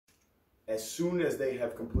as soon as they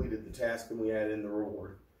have completed the task, then we add in the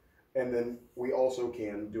reward. And then we also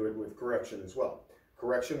can do it with correction as well.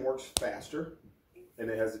 Correction works faster, and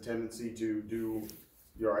it has a tendency to do.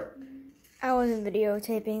 You all right? I wasn't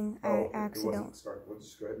videotaping. Oh, I actually it wasn't don't. Start. We'll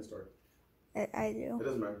just go ahead and start. I do. It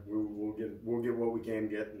doesn't matter. We'll get what we can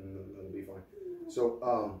get, and it'll be fine.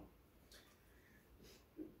 So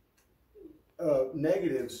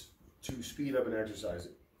negatives to speed up an exercise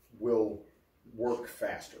will work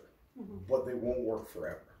faster, but they won't work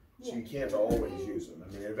forever. So you can't always use them.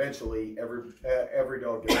 I mean, eventually every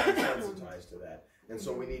dog gets desensitized to that, and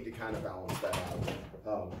so we need to kind of balance that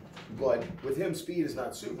out. But with him, speed is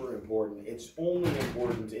not super important. It's only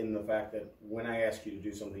important in the fact that when I ask you to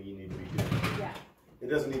do something, you need to be doing it. Yeah. It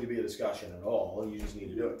doesn't need to be a discussion at all. You just need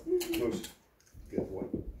to do it. Moose. Good boy.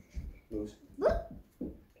 Moose.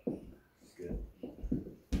 Good.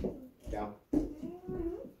 Down.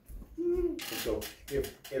 And so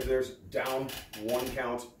if there's down one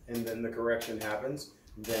count and then the correction happens,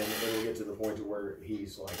 then it'll get to the point to where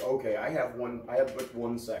he's like, okay, I have but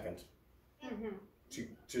 1 second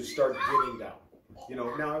to start getting down. You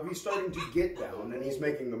know, now if he's starting to get down and he's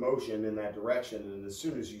making the motion in that direction, and as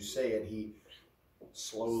soon as you say it, he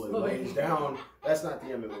slowly lays down, that's not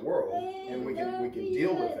the end of the world, and we can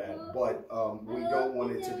deal with that. But we don't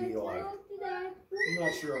want it to be like, I'm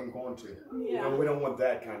not sure I'm going to. Yeah. You know, we don't want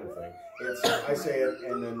that kind of thing. It's I say it,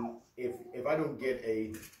 and then if I don't get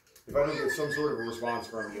some sort of a response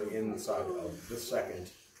from you inside of the second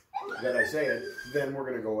that I say it, then we're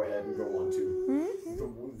going to go ahead and go on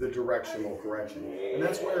to the directional correction. And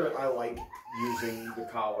that's where I like using the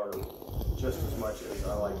collar just as much as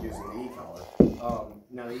I like using the e-collar.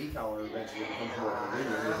 Now the e-collar eventually becomes more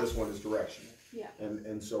convenient, but this one is directional. Yeah.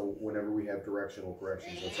 And so whenever we have directional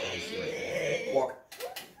corrections, that's always directional. Walk.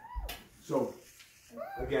 So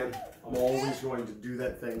again, I'm always going to do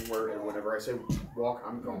that thing where whenever I say walk,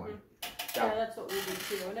 I'm going. Yeah, that's what we do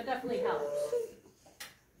too, and it definitely helps.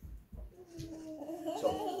 So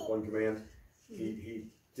one command, he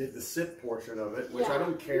did the sit portion of it, which I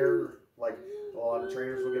don't care. Like a lot of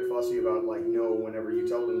trainers will get fussy about, like, no, whenever you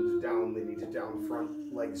tell them to down, they need to down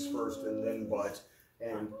front legs first and then butt,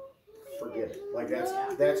 and forget it. Like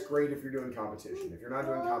that's great if you're doing competition. If you're not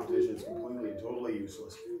doing competition, it's completely and totally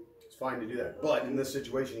useless. It's fine to do that. But in this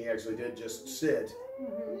situation, he actually did just sit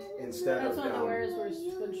instead of down. That's one of the words where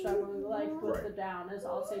he's been struggling, like with the down. Is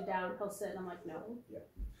I'll say down, he'll sit, and I'm like, no. Yeah.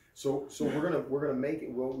 So we're gonna make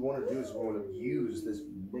it. What we want to do is we want to use this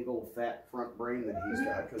big old fat front brain that he's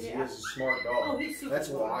got, because he is a smart dog. Oh, he's super That's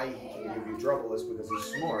smart. why he can give you trouble, is because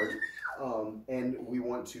he's smart. And we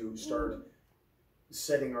want to start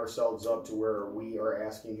setting ourselves up to where we are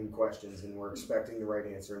asking him questions and we're expecting the right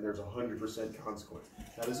answer, and there's 100% consequence.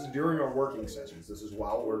 Now this is during our working sessions. This is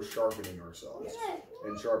while we're sharpening ourselves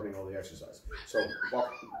and sharpening all the exercise. So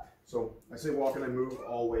walk. So I say walk and I move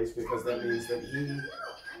always, because that means that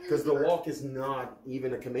because the walk is not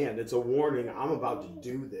even a command. It's a warning. I'm about to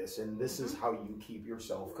do this, and this is how you keep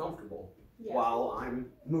yourself comfortable while I'm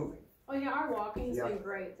moving. Oh yeah, our walking's been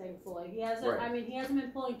great, thankfully. He hasn't. I mean, he hasn't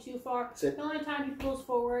been pulling too far. Sit. The only time he pulls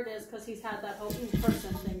forward is because he's had that whole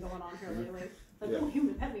person thing going on here lately. Like, oh,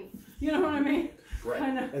 human pet me. You know what I mean? Right.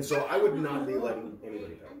 Kinda. And so I would not be letting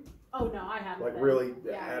anybody pet him. Oh no, I haven't. Like really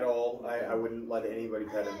at all. I wouldn't let anybody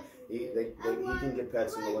pet him. He can get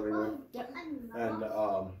pets in the living room. Yep.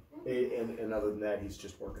 And other than that, he's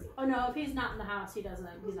just working. Oh no, if he's not in the house, he's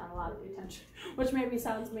not allowed any attention. Which maybe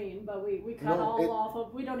sounds mean, but we cut off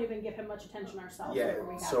of, we don't even give him much attention ourselves. Yeah,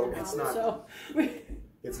 we have so him it's out. not. So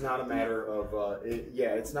it's not a matter of.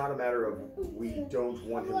 It's not a matter of we don't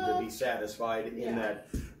want him to be satisfied in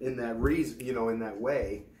that reason, in that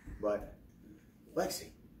way. But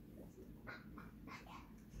Lexi.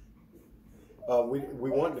 We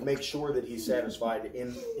want to make sure that he's satisfied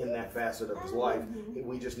in that facet of his life.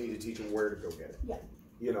 We just need to teach him where to go get it.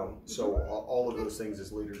 Yeah. So all of those things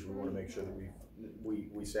as leaders, we want to make sure that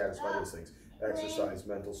we satisfy those things: exercise,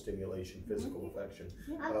 mental stimulation, physical affection,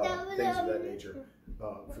 things of that nature,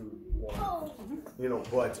 food, water.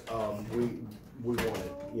 But we want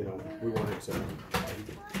it. We want it to.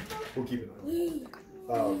 We'll keep it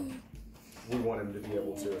on. We want him to be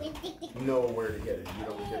able to know where to get it.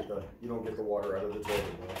 You don't get the water out of the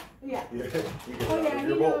toilet bowl. Yeah. You get it out of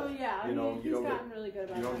your bowl. He's gotten really good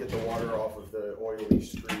about you don't that. get the water off of the oily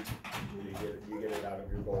street. You get it out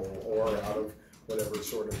of your bowl, or out of whatever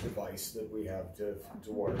sort of device that we have to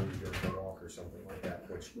water you during a walk or something like that.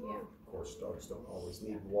 Which of course dogs don't always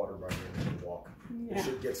need water by the end of the walk. They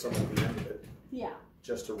should get some at the end of it. Yeah.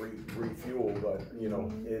 Just to refuel, but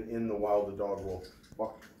in the wild the dog will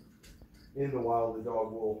walk. In the wild, the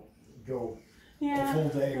dog will go a full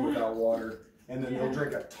day without water, and then they'll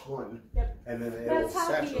drink a ton, and then it'll That's how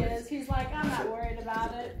saturate. he is. He's like, I'm not worried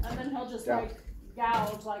about it, and then he'll just like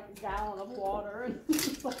gouge like a gallon of water, and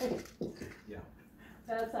it's like,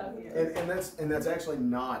 that's how he is. And that's actually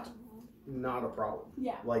not a problem.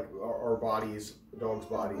 Yeah. Like our bodies, dogs'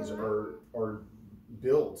 bodies are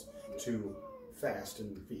built to fast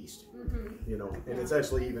and feast. You know, and it's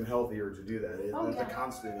actually even healthier to do that. The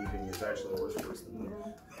constant eating is actually worse for us than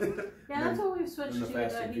that. Yeah, that's what we've switched to.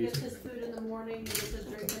 That he gets his food in the morning, he gets his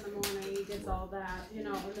drink in the morning, he gets all that, you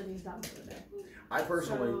know, and then he's done for the day. I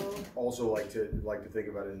personally also like to think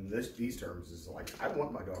about it in these terms. Is like I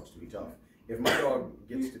want my dogs to be tough. If my dog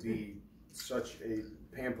gets to be such a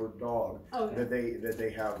pampered dog that they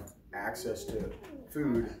have access to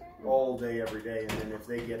food all day, every day, and then if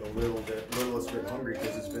they get a littlest bit hungry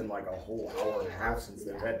because it's been like a whole hour and a half since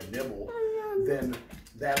they've had to nibble, then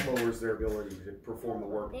that lowers their ability to perform the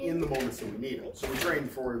work in the moments that we need it. So we train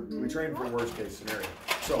for worst case scenario.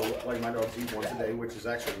 So like my dogs eat once a day, which is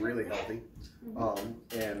actually really healthy,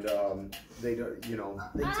 and they do, you know,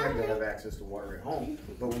 they tend to have access to water at home,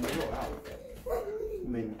 but when they go out, I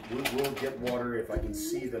mean, we'll get water if I can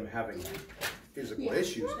see them having physical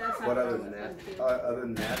issues. But other than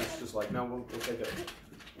that, it's just like, no,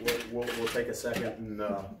 we'll take a second and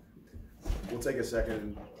we'll take a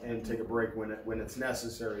second and take a break when it's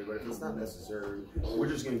necessary. But if it's not necessary, we're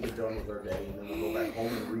just going to get done with our day and then we'll go back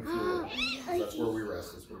home and refuel. So that's where we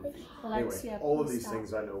rest this week. Anyway, all of these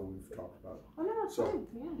things I know we've talked about.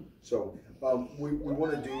 So we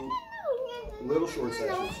want to do little short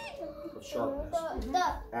sessions of sharpness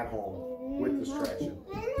at home with distraction,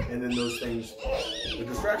 and then those things, the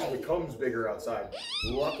distraction becomes bigger outside.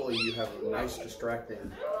 Luckily, you have a nice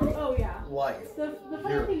distracting life. The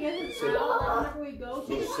funny thing is that whenever we go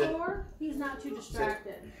to the store, he's not too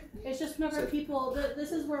distracted. It's just whenever people,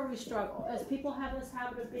 this is where we struggle, as people have this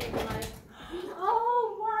habit of being like,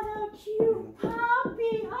 oh, what a cute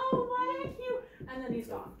puppy, oh, what a cute, and then he's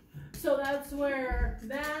gone. So that's where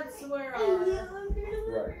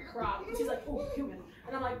our problem. She's like, oh, human.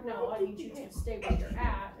 And I'm like, no, I need you to stay where you're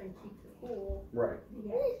at and keep your cool. Right.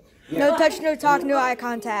 No touch, no talk, no eye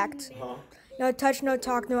contact. No touch, no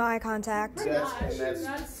talk, no eye contact. That's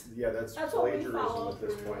plagiarism at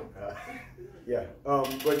this point.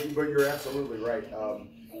 But you're absolutely right.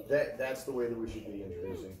 That's the way that we should be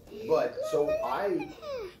introducing. But so I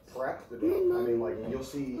prep the dog. I mean, like you'll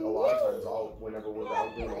see a lot of times, whenever we're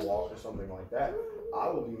out doing a walk or something like that, I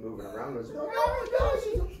will be moving around and say, oh my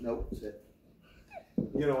gosh, nope, sit.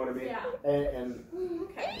 You know what I mean? Yeah. And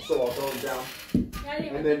so I'll throw him down. Yeah, I didn't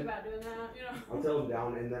even think about doing that. You know. I'll throw him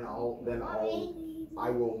down, and then I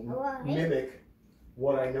will mimic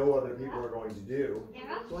what I know other people are going to do.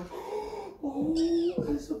 Like, oh,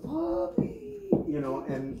 it's a puppy. You know,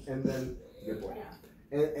 and then good boy.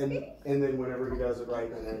 And then whenever he does it right,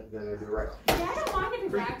 then I do it right. Yeah, I don't mind if he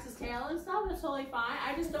wags his tail and stuff. It's totally fine.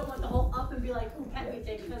 I just don't want the whole up and be like, ooh, pet me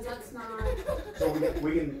thing, because that's not. So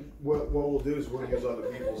we can what we'll do is we'll use other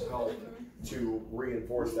people's help to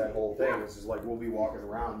reinforce that whole thing. This is like we'll be walking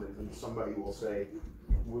around and somebody will say,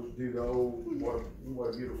 "Dude, oh, what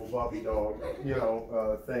a beautiful puppy dog," you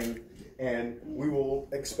know, thing, and we will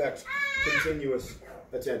expect continuous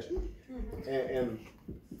attention, and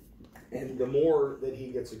the more that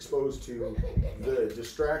he gets exposed to the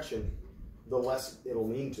distraction, the less it'll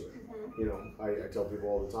mean to him. You know, I tell people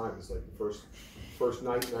all the time, it's like the first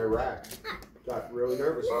night in Iraq, got really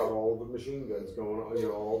nervous about all the machine guns going on, you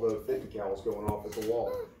know, all the 50 cals going off at the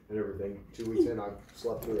wall and everything. 2 weeks in, I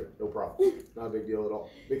slept through it, no problem. Not a big deal at all.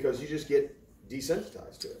 Because you just get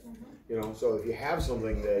desensitized to it. You know, so if you have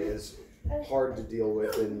something that is hard to deal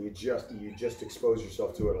with and you just expose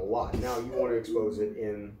yourself to it a lot. Now you want to expose it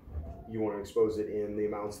in the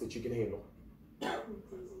amounts that you can handle.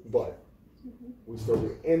 But we still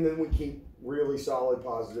do. And then we keep really solid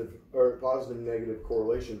positive and negative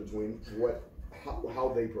correlation between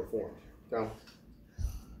how they performed. Now,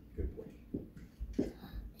 good boy.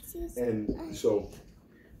 And so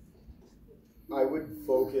I would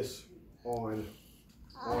focus on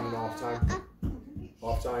and off time.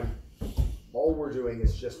 Off time. All we're doing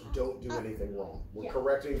is just don't do anything wrong. We're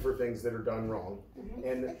correcting for things that are done wrong.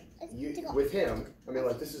 And with him, I mean,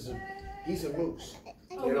 like he's a moose.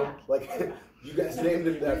 You know, like you guys named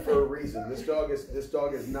him that for a reason. This dog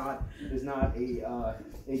is not a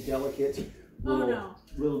delicate little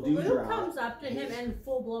dewdrop. Luke comes up to him and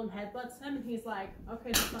full blown headbutts him, and he's like,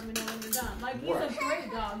 "Okay, just let me know when you're done." Like he's a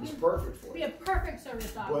great dog. He's perfect for it. Be a perfect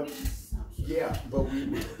service dog. But, but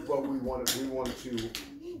we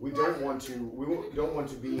don't want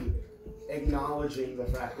to be acknowledging the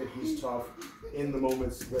fact that he's tough in the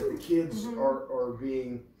moments that the kids are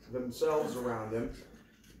being themselves around him,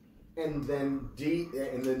 and then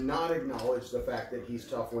not acknowledge the fact that he's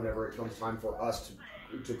tough whenever it comes time for us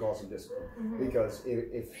to cause him discipline. Because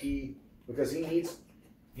because he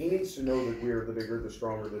needs to know that we're the bigger, the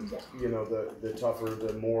stronger, the tougher,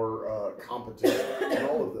 the more competent, and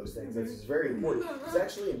all of those things. It's very important. It's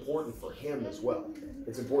actually important for him as well.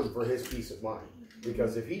 It's important for his peace of mind.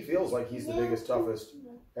 Because if he feels like he's the biggest, toughest,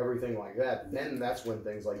 everything like that, then that's when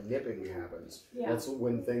things like nipping happens. That's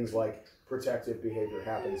when things like protective behavior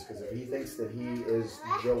happens. Because if he thinks that he is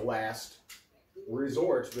the last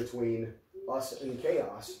resort between us and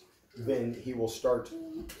chaos, then he will start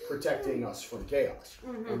protecting us from chaos.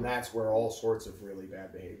 And that's where all sorts of really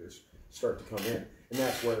bad behaviors start to come in. And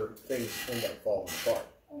that's where things end up falling apart.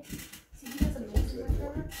 See, he does amazing with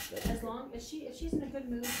her. As long as if she's in a good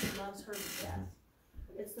mood, he loves her to death.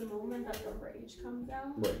 It's the moment that the rage comes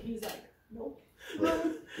out. He's like, nope.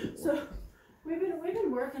 So we've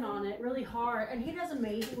been working on it really hard, and he does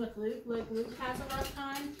amazing with Luke. Like Luke has a rough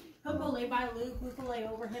time. He'll go lay by Luke. Luke will lay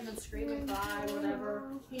over him and scream and cry, whatever.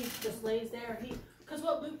 He just lays there. Because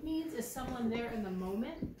what Luke needs is someone there in the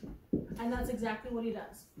moment, and that's exactly what he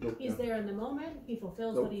does. He's there in the moment. He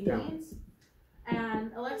fulfills what he needs.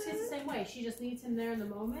 And Alexia's the same way. She just needs him there in the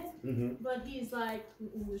moment. But he's like,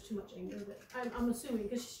 there's too much anger. But I'm assuming,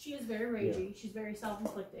 because she is very ragey. She's very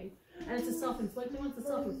self-inflicting. And it's a self-inflicting. Once the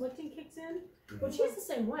self-inflicting kicks in, but she's the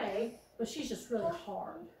same way, but she's just really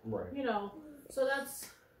hard. You know, so that's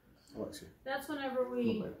whenever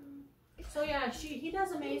we... So yeah, he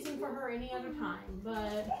does amazing for her any other time,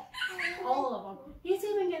 but all of them. He's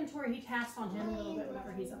even getting to where he taps on him a little bit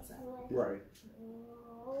whenever he's upset.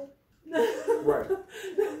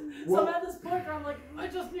 So I'm at this point where I'm like, I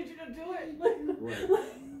just need you to do it.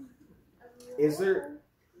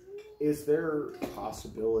 Is there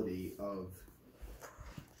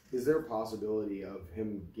a possibility of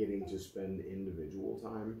him getting to spend individual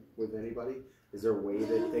time with anybody? Is there a way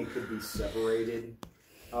that they could be separated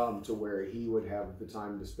to where he would have the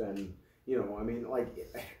time to spend, I mean, like,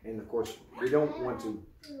 and of course, we don't want to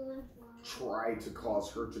try to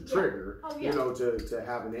cause her to trigger, to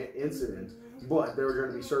have an incident, but there are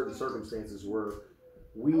going to be certain circumstances where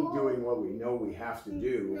we doing what we know we have to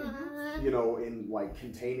do, in like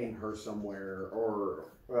containing her somewhere, or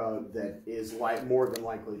that is more than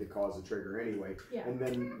likely to cause a trigger anyway, and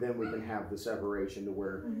then we can have the separation to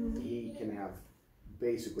where he can have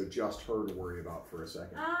basically just her to worry about for a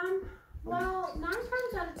second. Well, 9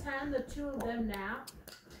 times out of 10, the two of them nap,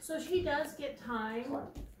 so she does get time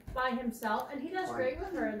by himself, and he does great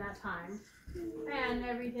with her in that time and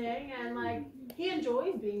everything, and like he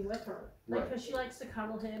enjoys being with her, like because she likes to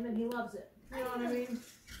cuddle him and he loves it. You know what I mean?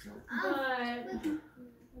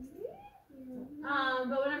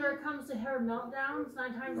 But whenever it comes to her meltdowns,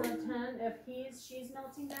 9 times out of 10, if she's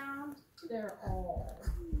melting down, they're all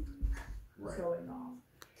going off.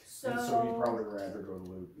 So he'd probably rather go to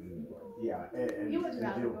Luke. And you would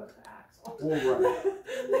rather go to Axel.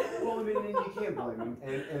 Well, I mean, and you can't blame him,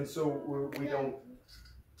 and so we don't.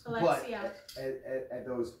 Alexia. But at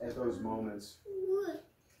those moments,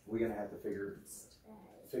 we're gonna have to figure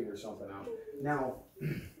something out. Now,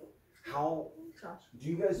 how do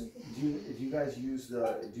you guys use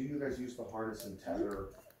the harness and tether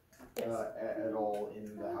at all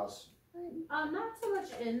in the house? Not so much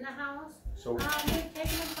in the house. So we've taken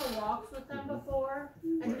him for walks with them before,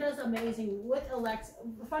 and he does amazing with Alexia.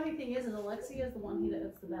 The funny thing is Alexia is the one he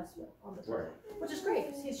does the best with on the toilet, which is great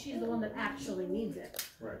because she's the one that actually needs it.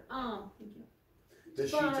 Thank you. Does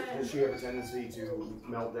she have a tendency to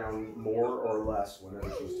melt down more or less whenever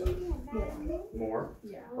she's tethered? More?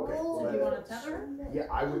 Yeah. Okay. So do you want to tether her? Yeah,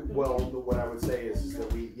 I would. Well, what I would say is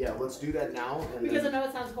that let's do that now. Because I know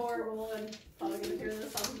it sounds horrible and probably gonna hear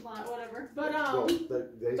this on the plot, whatever. But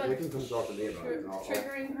they can come talk to me about it.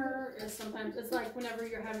 Triggering her is sometimes it's like whenever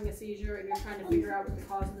you're having a seizure and you're trying to figure out what the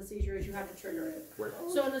cause of the seizure is, you have to trigger it.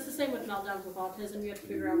 So and it's the same with meltdowns with autism. You have to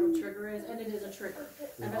figure out what the trigger is, and it is a trigger.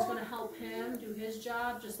 And that's going to help him do his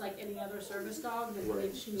job just like any other service dog.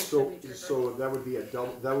 So that would be a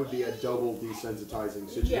double desensitizing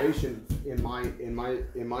situation in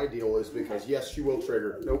my deal is because yes, she will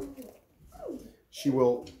trigger. Nope. She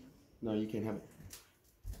will. No, you can't have it.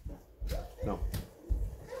 No.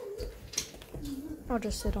 I'll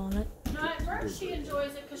just sit on it. No, at first she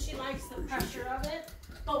enjoys it because she likes the pressure of it.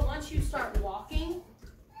 But once you start walking,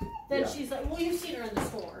 then she's like, well, you've seen her in the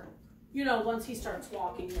store. Once he starts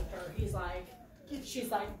walking with her, she's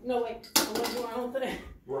like, no, wait, I want to do my own thing.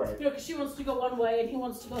 Right. Because she wants to go one way and he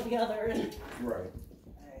wants to go the other. Right.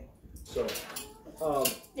 So,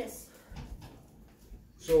 yes.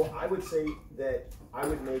 So I would say that I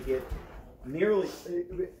would make it nearly,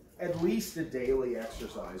 at least a daily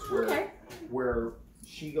exercise where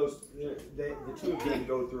she goes, the two of them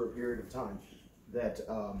go through a period of time that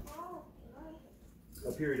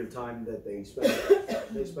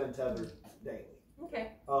they spend tethered daily.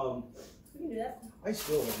 Okay. We can do that. I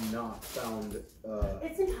still have not found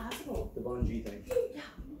it's impossible. The bungee thing. Yeah.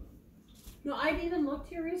 No, I've even looked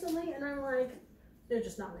here recently, and I'm like, they're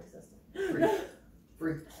just non-existent.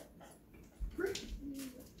 Free.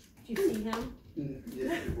 Do you see him?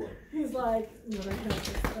 Yeah, good boy. He's like, no, they're going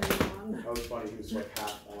to put on. That was funny. He was like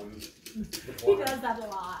half on the He does that a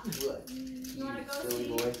lot. What? You want to go see?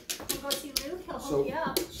 Boy. We'll go see Luke. He'll hook you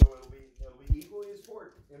up. So it'll be equally as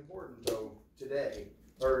important though today,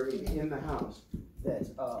 or in the house, that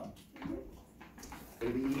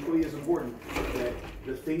it'll be equally as important that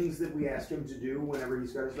the things that we ask him to do whenever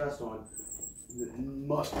he's got his vest on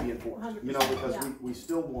must be important. You know, because we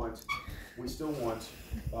still want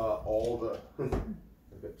all the.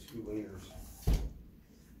 I've got two leaners.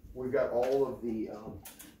 We've got all of the.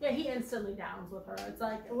 Yeah, he instantly downs with her. It's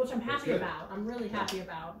like, which I'm happy about. I'm really happy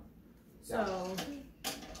about. So.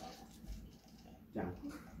 Down.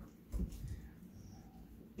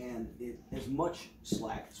 And as much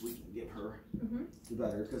slack as we can give her, the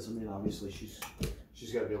better. Because I mean, obviously she's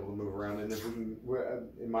got to be able to move around, and if we can,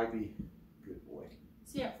 it might be good boy.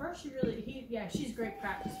 See, at first she's great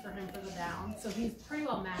practice for him for the down. So he's pretty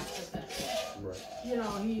well matched with it. Right. You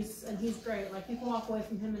know, he's great. Like you can walk away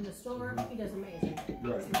from him in the store, he does amazing.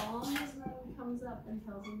 Right. As long as no one comes up and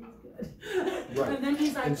tells him he's good. Right. And then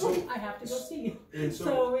he's like, I have to go see you. And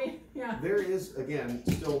so there is, again,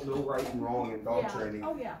 still no right and wrong in dog training.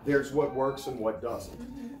 Oh, yeah. There's what works and what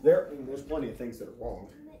doesn't. There's plenty of things that are wrong.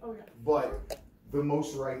 Oh, yeah. But the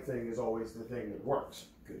most right thing is always the thing that works.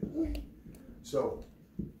 Good. So,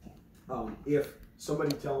 if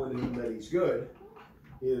somebody telling him that he's good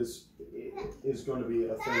is going to be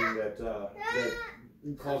a thing that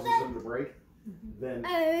causes him to break, then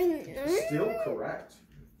still correct,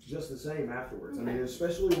 just the same afterwards. I mean,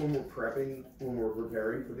 especially when we're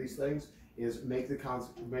preparing for these things, is make the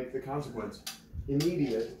consequence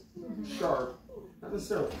immediate, sharp, not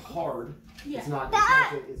necessarily hard. Yeah. It's not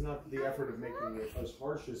the effort of making it as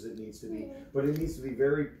harsh as it needs to be, but it needs to be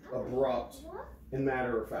very abrupt and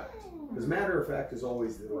matter of fact. Because matter of fact is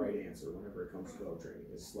always the right answer whenever it comes to dog training.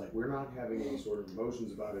 It's like, we're not having any sort of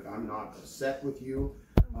emotions about it. I'm not upset with you.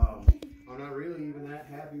 I'm not really even that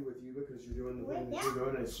happy with you because you're doing the thing that you're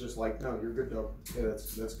doing. It's just like, no, you're good, dog. Yeah,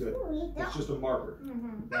 that's good. It's just a marker.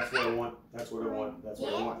 That's what I want. That's what I want. That's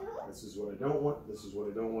what I want. This is what I don't want. This is what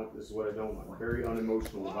I don't want. This is what I don't want. I'm very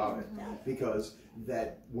unemotional about it, because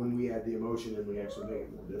that when we add the emotion in, we actually make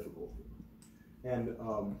it more difficult.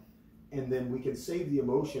 And then we can save the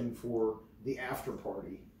emotion for the after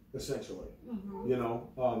party, essentially. You know,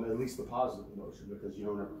 at least the positive emotion, because you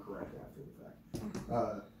don't ever correct after the fact.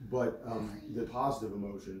 But the positive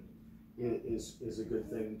emotion is a good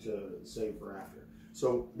thing to save for after.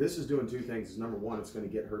 So this is doing two things. Number one, it's going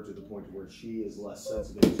to get her to the point where she is less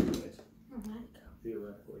sensitive to it,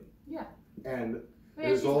 theoretically. Yeah. And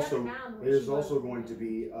there's also going to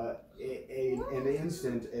be an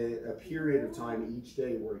instant, a period of time each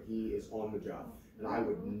day where he is on the job, and I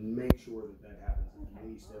would make sure that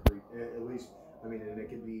happens at least. I mean, and it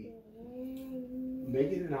could be,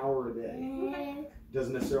 make it an hour a day.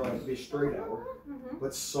 Doesn't necessarily have to be a straight hour,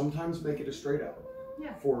 but sometimes make it a straight hour.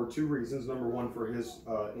 Yeah. For two reasons. Number one, for his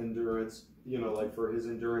endurance, you know, like for his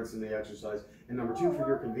endurance in the exercise, and number two, for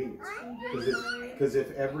your convenience. Because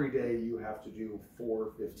if every day you have to do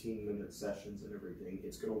 4 15-minute sessions and everything,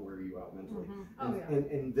 it's going to wear you out mentally.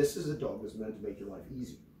 And this is a dog that's meant to make your life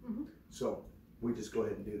easy. So we just go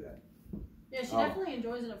ahead and do that. Yeah, she definitely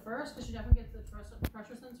enjoys it at first, because she definitely gets the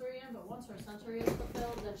pressure sensory in, but once her sensory is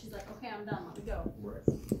fulfilled, then she's like, okay, I'm done, let me go. Right.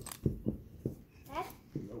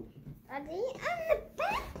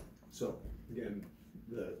 So again,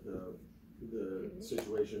 the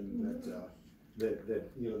situation that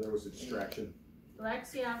you know, there was a distraction.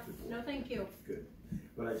 Alexia, no thank you. Good.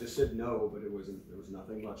 But I just said no, but there was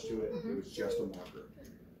nothing much to it. It was just a marker.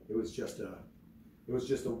 It was just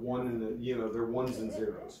a one and a, you know, they're ones and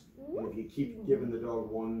zeros. And if you keep giving the dog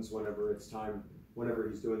ones whenever it's time, whenever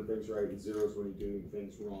he's doing things right, and zeros when he's doing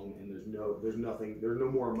things wrong, and there's no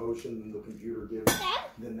more emotion than the computer gives,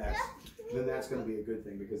 then that's going to be a good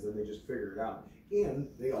thing, because then they just figure it out. And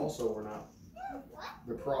they also are not,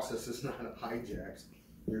 the process is not hijacked.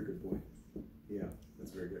 You're a good boy. Yeah,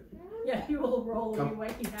 that's very good. Yeah, he will roll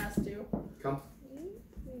anyway, he has to. Come.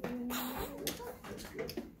 That's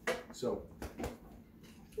good. So,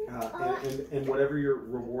 And whatever your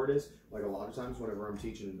reward is, like a lot of times whenever I'm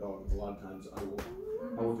teaching a dog, a lot of times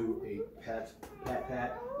I will do a pat,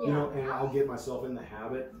 you know, and I'll get myself in the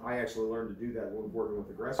habit. I actually learned to do that when working with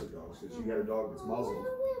aggressive dogs, because you got a dog that's muzzled,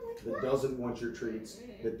 that doesn't want your treats,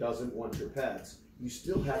 that doesn't want your pets. You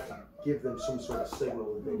still have to give them some sort of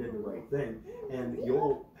signal that they did the right thing, and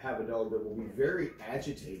you'll have a dog that will be very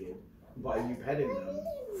agitated by you petting them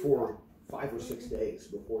for 5 or 6 days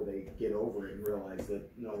before they get over it and realize that,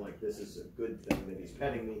 no, like, this is a good thing that he's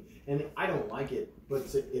petting me, and I don't like it, but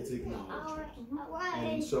it's acknowledgement.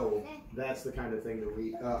 And so that's the kind of thing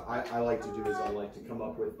that I like to do, is I like to come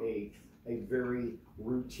up with a very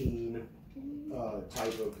routine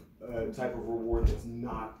type of reward that's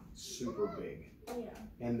not super big. Yeah.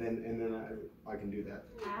 And then I can do that.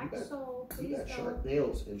 Axel, You got sharp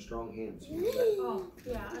nails and strong hands. Oh,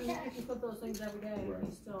 yeah. I mean, if you put those things every day, Right.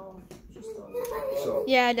 she's still. So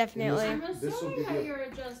Yeah, definitely. I'm assuming that you're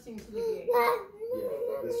adjusting to the gate. yeah,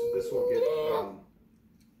 this will get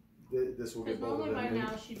this will Because get both of normally them. by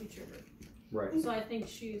now she'd be triggered. Right. So I think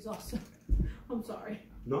she's also. I'm sorry.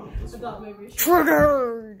 No, I that's thought fine. maybe she.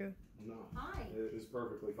 Triggered. No, Hi. it's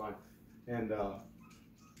perfectly fine. And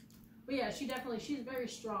But yeah, she's very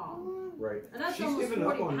strong. right. And that's She's almost given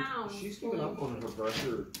 40 up on pounds. she's given up on her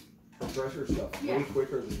pressure stuff Yeah. way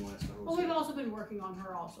quicker than last time. Well, we've also been working on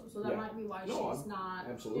her also, so that Yeah. might be why No, she's not.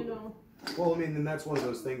 absolutely. You know. Well, I mean, and that's one of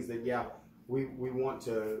those things that we want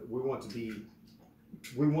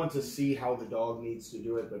to see how the dog needs to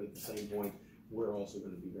do it, but at the same point, we're also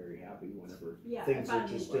going to be very happy whenever things are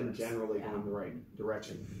just in generally going the right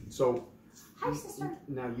direction. So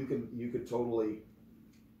now you could totally,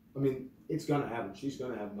 I mean, it's going to happen. She's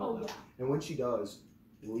going to have meltdown, and when she does,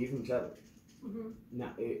 leave him tethered.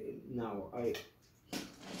 Now,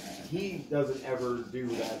 he doesn't ever do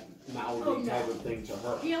that mouthy type of thing to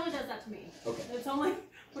her. He only does that to me. Okay. It's only,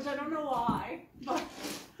 which I don't know why, but.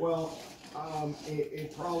 Well,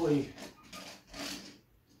 it probably.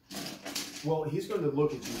 Well, he's going to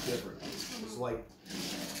look at you differently. It's like,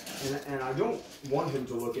 and I don't want him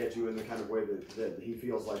to look at you in the kind of way that he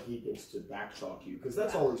feels like he gets to backtalk you, because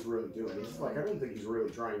that's all he's really doing. It's like, I don't think he's really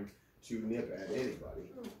trying to nip at anybody.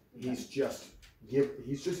 He's just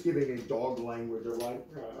giving a dog language of like,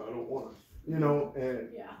 I don't want to, you know, and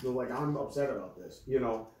they're like, I'm upset about this, you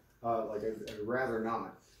know, like I'd rather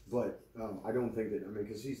not. But I don't think that, I mean,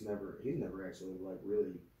 because he's never actually like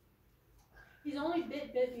really. He's only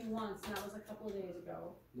bit me once, and that was a couple of days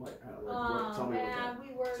ago. What, tell me and what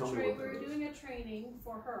we were that is. doing a training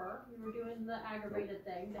for her. We were doing the aggravated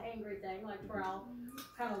thing, the angry thing, like where I'll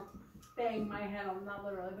kind of bang my head on, not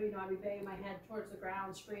literally, but you know, I'd be banging my head towards the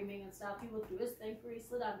ground, screaming and stuff. He would do his thing where he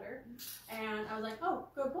slid under, and I was like, oh,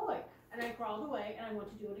 good boy. And I crawled away, and I went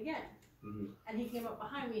to do it again. And he came up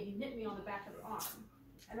behind me, and he nipped me on the back of the arm.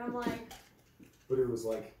 And I'm like. But it was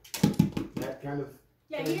like that kind of.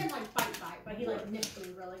 Yeah, he didn't like bite, but he like nipped me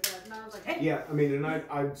really good. And I was like, hey. Yeah, I mean, and I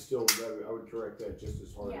would correct that just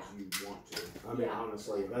as hard as you want to. I mean,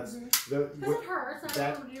 honestly, that's because it hurts.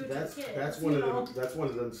 That's one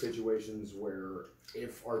of them situations where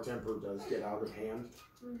if our temper does get out of hand,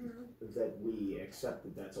 that we accept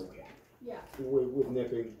that that's okay. Yeah. With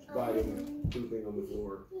nipping, biting, pooping on the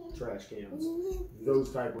floor, trash cans,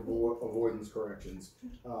 those type of avoidance corrections.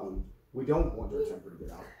 We don't want our temper to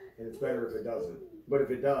get out, and it's better if it doesn't. But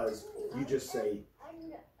if it does, you just say,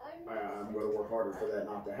 I'm going to work harder for that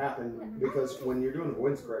not to happen, because when you're doing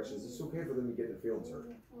avoidance corrections, it's okay for them to get their feelings hurt,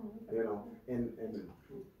 you know. And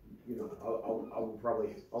you know, I'll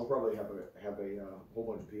probably have a whole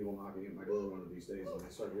bunch of people knocking at my door one of these days when they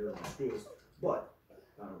start hearing my spiels, but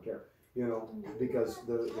I don't care. You know, because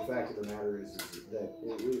the fact of the matter is that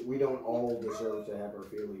we don't all deserve to have our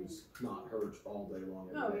feelings not hurt all day long.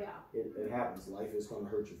 It happens. Life is going to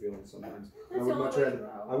hurt your feelings sometimes. I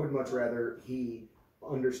would much rather he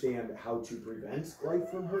understand how to prevent life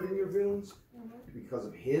from hurting your feelings because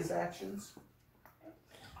of his actions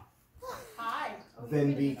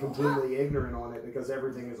than be completely ignorant on it because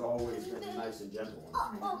everything has always been nice and gentle.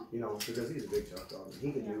 You know, because he's a big tough dog.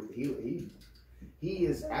 He can do he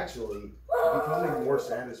is actually becoming more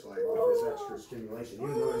satisfied with this extra stimulation,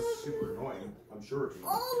 even though it's super annoying, I'm sure to him.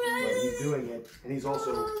 But he's doing it, and he's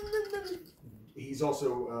also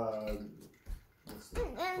what's the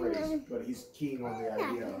phrase? But he's keying on the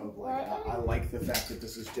idea of like, I like the fact that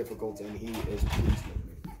this is difficult, and he is pleased with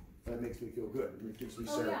me. That makes me feel good. It gives me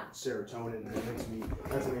serotonin, and it makes me.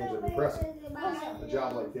 That's an antidepressant. A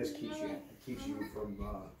job like this keeps you from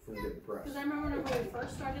getting depressed. Because I remember when we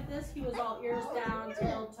first started this, he was all ears down,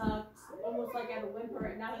 tail tucked, almost like at a whimper,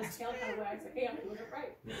 and now his tail kind of wags like, hey, I'm doing it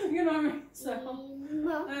right. You know what I mean? So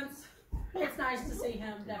it's nice to see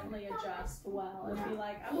him definitely adjust well and be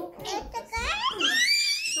like, I'm okay with this.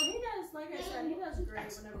 So he does, like I said, he does great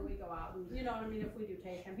whenever we go out. And, you know what I mean? If we do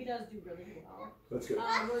take him, he does do really well. That's good.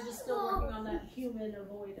 We're just still working on that human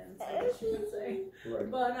avoidance, I guess you would say. Right.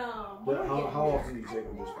 But how often do you take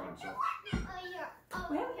him just by himself?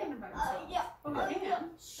 We haven't taken him by himself. Oh, we can.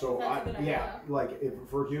 So like if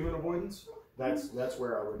for human avoidance, that's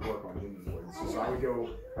where I would work on human avoidance. So I would go,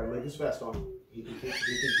 I'd leave his vest on. He can keep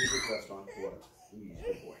his vest on. What? He's a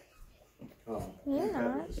good boy. You're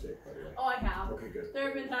not. Oh, I have. Okay, good. There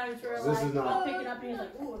have been times where This is not- I'll pick it up and he's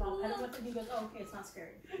like, ooh, and I'll pet him with it and he goes, oh, okay, it's not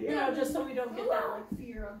scary. Yeah. You know, just so we don't get that like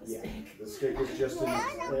fear of the stick. The stick is just an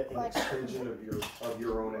extension of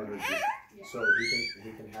your own energy. Yeah. So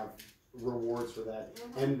he can have rewards for that.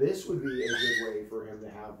 And this would be a good way for him to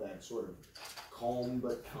have that sort of calm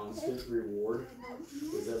but constant reward,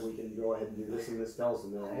 is that we can go ahead and do this, and this tells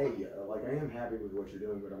them that, hey, like I am happy with what you're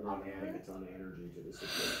doing, but I'm not adding a ton of energy to the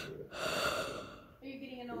situation with it. Are you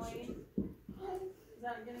getting annoyed? Is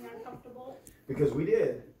that getting uncomfortable? Because we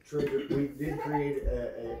did create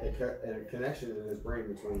a connection in his brain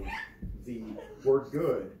between the word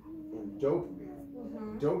good and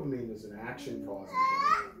dopamine. Dopamine is an action causing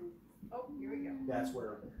thing. Oh, here we go. That's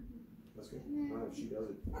where. That's good. Oh, she does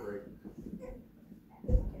it great.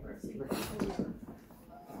 Let's see.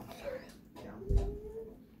 Down.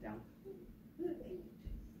 Down. You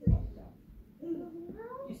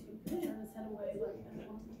see him turn his head away like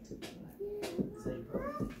Say your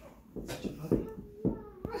puppy. Such a puppy.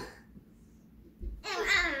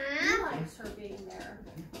 he likes her being there.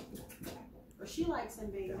 Or she likes him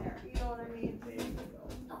being there. You know what I mean? There you go.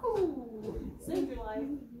 Oh, saved your life.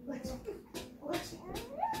 Alexia.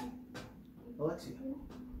 Alexia.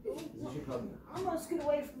 Is this your puppy? Almost get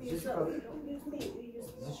away from you, Is this your so puppy? don't use me.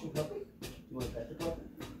 Is this your puppy? You want to pet the puppy?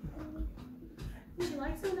 She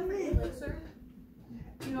likes him when he licks her.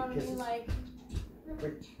 You know what I mean? Like,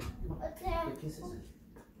 Quick. Quick kisses.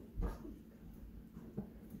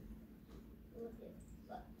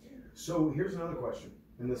 So here's another question,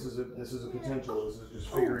 and this is a potential. This is just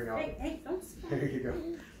figuring out. Hey, don't. There you go.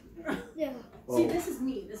 Yeah. See, this is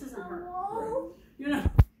me. This isn't her. Right. You know.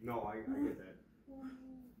 No, I get that.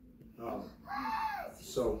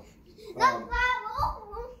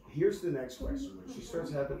 Here's the next question. When she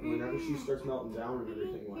starts whenever she starts melting down and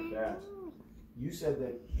everything like that, you said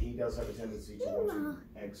that he does have a tendency to want to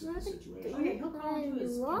exit the situation. Okay, he'll call into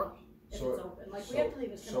his kennel if it's open. Like, we have to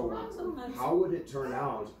leave his kennel locked sometimes. How would it turn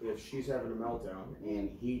out if she's having a meltdown and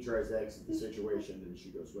he tries to exit the situation and she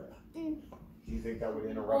goes with? Do you think that would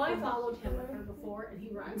interrupt? Well, I followed him with her before, and he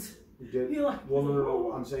runs. You did? Well,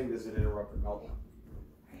 no. I'm saying, does it interrupt her meltdown?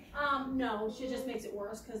 No, she just makes it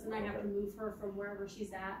worse because then I have to move her from wherever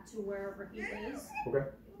she's at to wherever he is. Okay.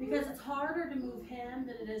 Because it's harder to move him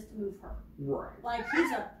than it is to move her. Right. Like,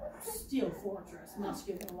 he's a steel fortress,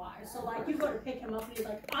 muscular-wise. So, like, you go to pick him up and he's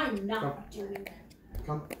like, I'm not doing that.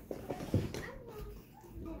 Come.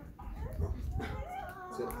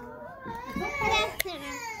 Sit.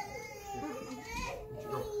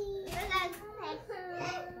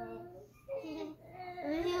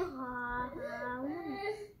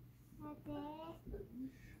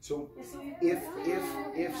 So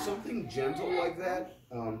if something gentle like that,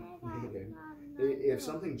 if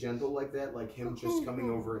something gentle like that, like him just coming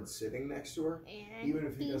over and sitting next to her, even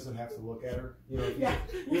if he doesn't have to look at her,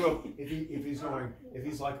 if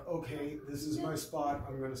he's like, okay, this is my spot,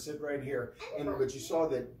 I'm gonna sit right here, but you saw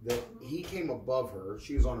that he came above her,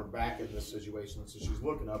 she was on her back in this situation, so she's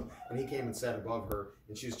looking up, and he came and sat above her,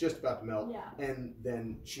 and she was just about to melt, and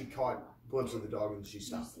then she caught a glimpse of the dog and she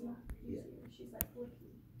stopped. Yeah. She's like, look.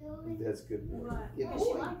 That's good. Right. Good Because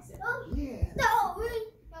she boy. likes it. Yeah.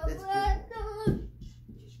 That's good.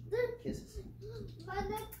 Kisses. Kisses.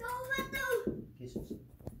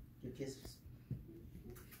 Give kisses.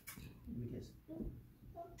 Give me a kiss.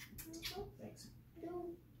 Thanks.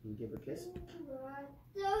 Can you give her a kiss?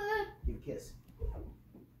 Give a kiss.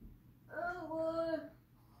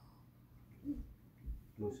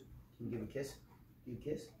 Moose, can you give a kiss? Give a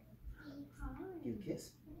kiss? Give a kiss?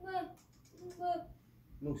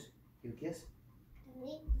 Moose, give a kiss?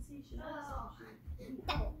 See, she likes it.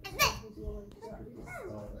 Alright,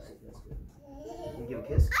 that's good. Can you give a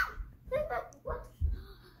kiss?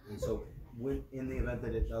 And so, in the event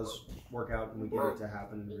that it does work out and we get it to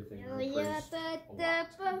happen and everything, we praise a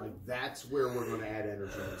lot. Like, that's where we're going to add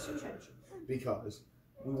energy in this situation. Because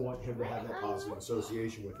we want him to have that positive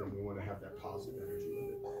association with him. We want to have that positive energy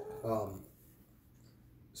with it.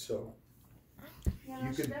 So,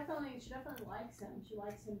 yeah, she definitely likes him. She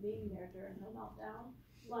likes him being there during her meltdown.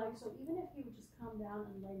 Like, so even if he would just come down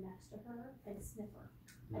and lay next to her and sniff her.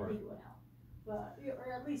 I think it would help. But,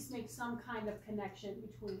 or at least make some kind of connection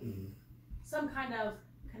between, some kind of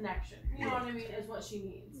connection. You know what I mean? Is what she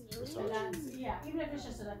needs. And that's, even if it's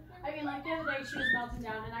just I mean, like the other day she was melting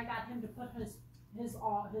down and I got him to put his legs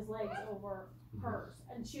over hers.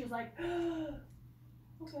 And she was like, okay,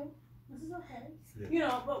 this is okay. Yeah. You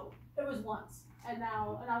know, but it was once. And I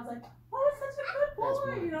was like, oh, that's such a good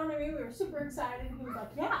boy. You know what I mean? We were super excited. And he was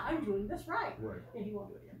like, yeah, I'm doing this right. And he won't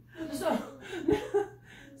do it again.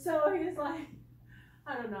 So he's like,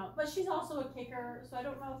 I don't know. But she's also a kicker, so I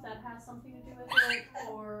don't know if that has something to do with it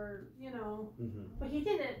or, you know. But he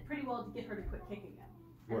did it pretty well to get her to quit kicking him.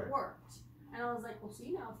 And it worked. And I was like, well,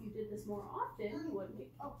 see, now if you did this more often, you wouldn't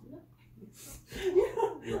get kicked in the face. You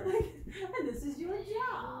know? Like, and this is your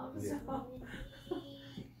job.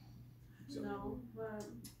 So no, but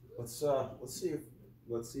let's see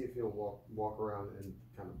if he'll walk around and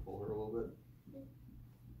kind of pull her a little bit.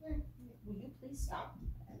 Will you please stop?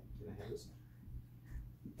 Can I have this?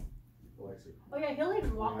 Alexi. Oh yeah, he'll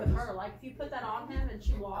even walk with her. Like if you put that on him and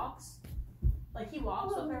she walks, like he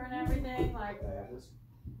walks with her and everything. Like. Can I have this?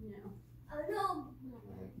 Yeah. No.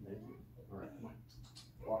 Thank you. All right, come on.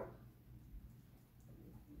 Water.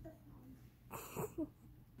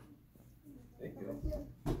 Thank you.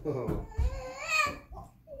 Oh.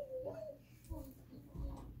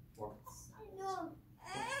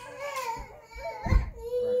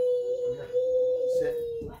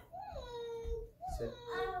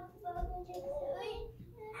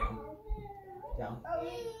 Down.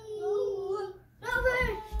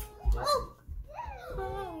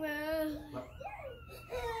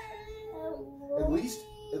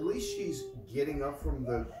 At least she's getting up from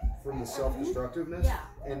the self-destructiveness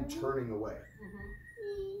and turning away.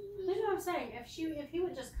 You know what I'm saying? If he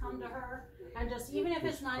would just come to her and just, even if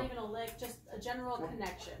it's not even a lick, just a general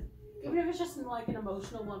connection. Even if it's just like an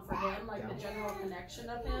emotional one for him, like the general connection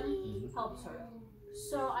of him helps her.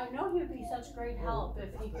 So I know he would be such great help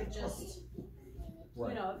if he could just,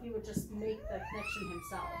 you know, if he would just make the connection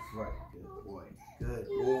himself. Right. Good boy. Good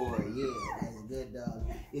boy. Yeah, that's a good dog.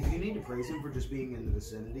 If you need to praise him for just being in the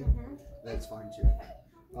vicinity, that's fine too.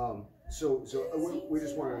 So we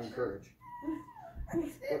just want to encourage.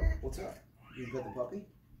 What's up? You got the puppy?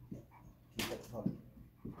 You got the puppy.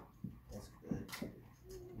 That's good.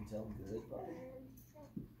 You tell him good, puppy.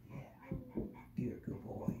 Yeah. You're a good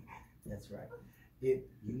boy. That's right. You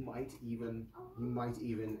might even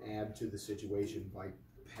add to the situation by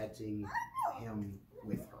petting him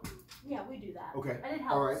with her. Yeah, we do that. Okay. And it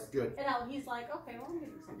helps. All right, good. It helps. He's like, okay, well, I'm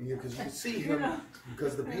getting something. Yeah, because you can see him,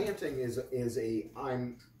 because the panting is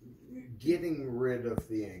I'm getting rid of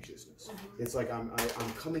the anxiousness. It's like I'm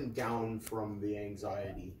coming down from the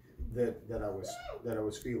anxiety that I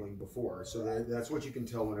was feeling before. So that's what you can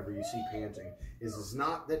tell whenever you see panting. Is it's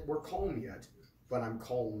not that we're calm yet, but I'm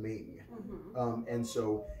calming. And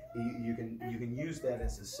so you can use that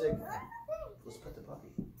as a signal. Let's pet the puppy.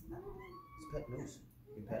 Let's pet Moose.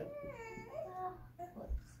 You pet it? What?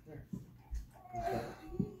 There. You pet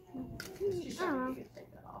it? She's trying to get take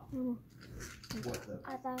that off. What the?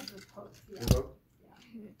 I thought. Yeah.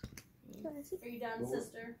 Yeah. Are you done,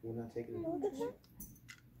 sister? We're not taking it off.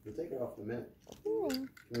 We'll take it off in a minute. Can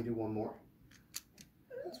we do one more?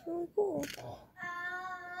 That's really cool. Oh.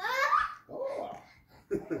 Oh.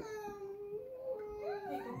 Hey,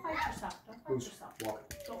 don't bite yourself. Don't bite yourself.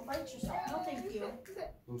 Walk. Don't bite yourself. No, thank you.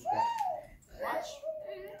 Moose, walk. Watch.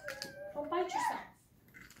 Don't bite yourself.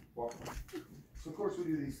 Walk. So of course we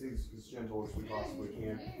do these things as gentle as we possibly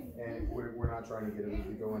can, and we're not trying to get him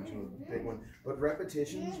to go into a big one. But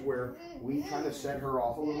repetitions where we kind of set her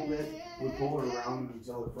off a little bit, we pull her around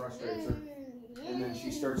until it frustrates her, and then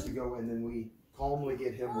she starts to go, and then we calmly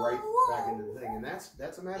get him right back into the thing. And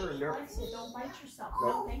that's a matter of nerves. Don't bite yourself.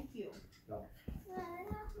 No, thank you. No.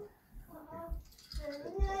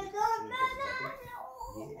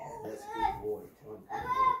 Yeah, that's a good boy. Good boy.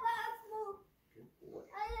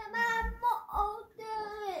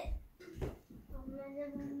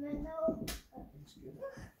 That's good.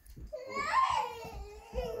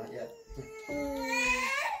 Not yet.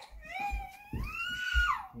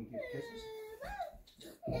 Can you give kisses?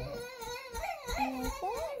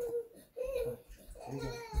 There you go.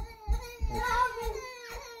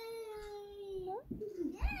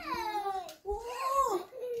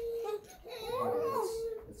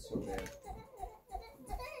 That's so bad.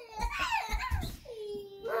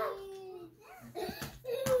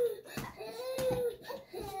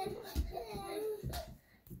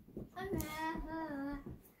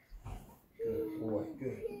 Good boy,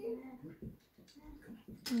 good.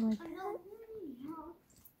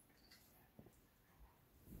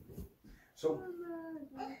 So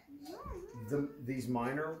these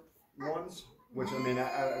minor ones, which I mean, I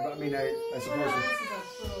suppose. This is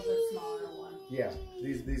a little bit smaller one. Yeah,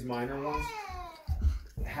 these minor ones,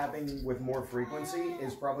 having with more frequency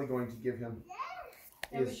is probably going to give him.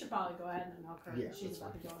 Yeah, we should probably go ahead and milk her. Yeah, she's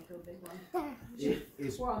about to go into a big one.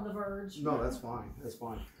 We're on the verge. No, that's fine. That's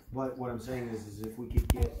fine. But what I'm saying is if we could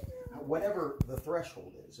get whatever the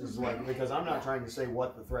threshold is like, because I'm not trying to say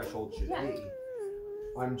what the threshold should be.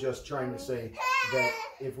 I'm just trying to say that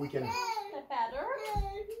if we can. Better.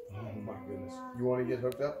 Oh my goodness! You want to get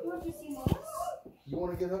hooked up? You want to see more? You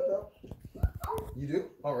want to get hooked up? You do?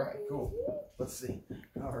 All right, cool. Let's see.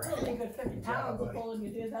 All right. Really good 50 pounds of pulling you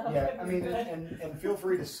do that. Yeah, I mean, and feel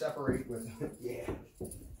free to separate with. Yeah.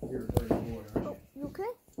 You're a pretty boy, aren't you? You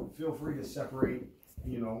okay? Feel free to separate,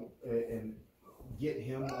 you know, and get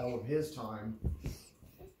him all of his time.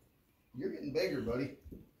 You're getting bigger, buddy.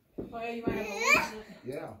 Oh yeah, you might have to loosen it.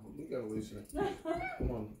 Yeah, we gotta loosen it.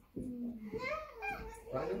 Come on.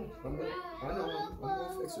 I'm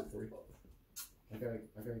gonna fix it for you. I gotta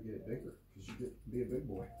get it bigger because you get be a big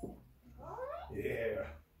boy. Yeah.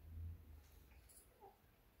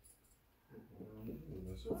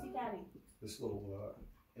 What's he, Daddy? This little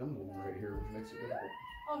emblem right here makes it difficult.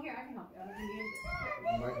 Oh, here, I can help you out. I can be in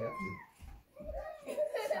You might have to. Hey,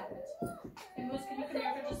 stop it. Hey, Moose, can you come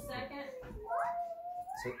here for just a second?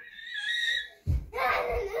 Sit.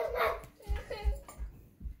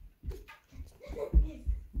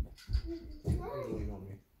 Lean on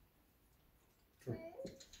me. Come here.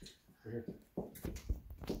 Right here.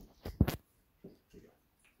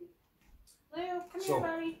 Luke, come here,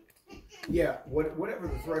 buddy. Yeah, whatever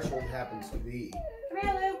the threshold happens to be. Come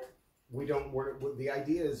here, Luke. We don't. The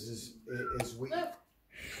idea is we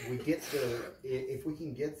get if we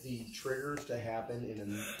can get the triggers to happen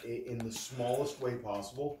in the smallest way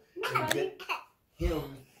possible and get him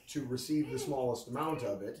to receive the smallest amount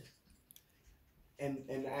of it,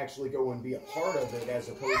 and actually go and be a part of it as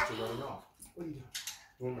opposed to running off. What are you doing?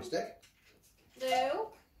 You want my stick?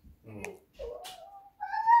 Luke. Oh.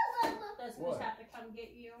 Does Moose have to come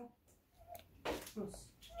get you? Moose.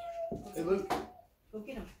 Hey, Luke. Go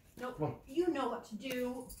get him. Nope. Come on. You know what to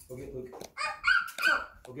do. Go get Luke.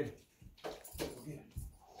 Go get him. Go get him.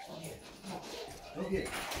 Go get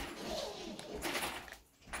him.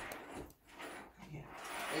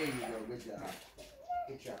 There you go. Good job.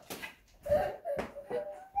 Good job.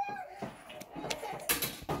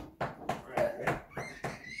 Right.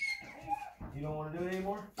 You don't want to do it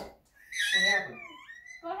anymore? What happened?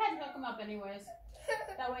 Go ahead and hook him up anyways.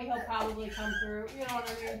 That way he'll probably come through. You know what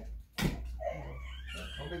I mean?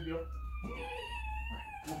 No big deal.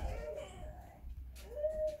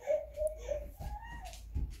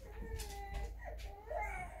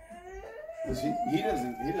 He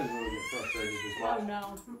doesn't really get frustrated as well. Oh no.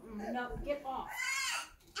 Mm-mm. No, get off.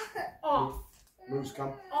 Off. Moose,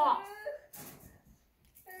 come. Off.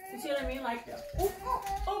 You see what I mean? Like,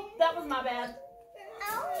 oh, that was my bad.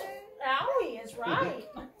 Owie is right.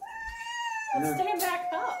 Let's stand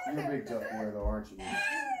back up. You're a big tough boy though, aren't you?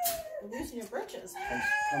 You're losing your britches.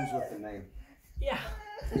 Comes with the name. Yeah.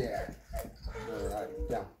 Yeah. Alright,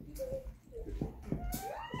 down.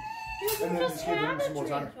 And then just give him some more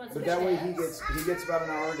time. But that way he gets about an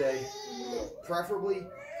hour a day. Preferably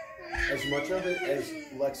as much of it as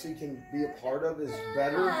Lexi can be a part of is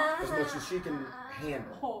better, as much as she can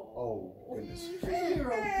handle. Oh goodness.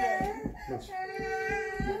 You're okay. Moose.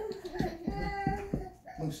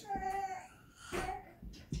 Moose.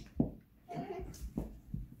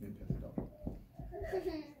 Let me pet the dog.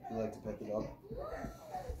 You like to pet the dog?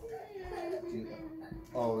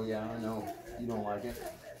 Oh yeah, I know. You don't like it.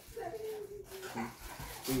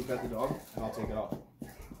 Will you pet the dog? And I'll take it off.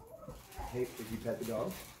 Hey, if you pet the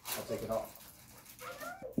dog, I'll take it off.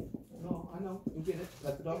 No, I know. You get it.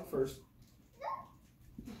 Pet the dog first.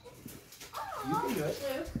 You can do it.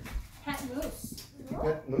 Luke, pet Moose. You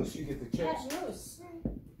pet Moose, you get the chips. Pet Moose.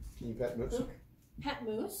 Can you pet Moose? Luke, pet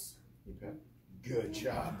Moose. You pet? Good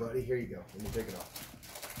job, buddy. Here you go. Let me take it off.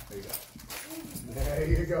 There you go. There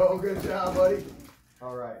you go. Good job, buddy.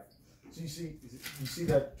 All right. So you see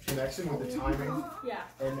that connection with the timing? Yeah.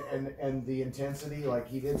 And the intensity. Like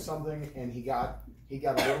he did something and he got a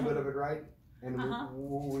little bit of it right, and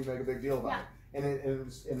we make a big deal about it. And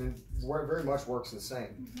it very much works the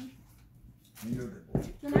same. Beautiful.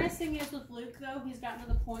 The nice thing is with Luke though, he's gotten to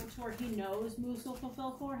the point to where he knows Moose will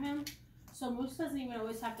fulfill for him. So Moose doesn't even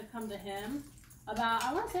always have to come to him.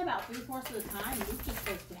 I want to say about 3/4 of the time, Moose just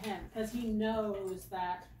goes to him because he knows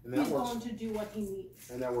that he's going to do what he needs.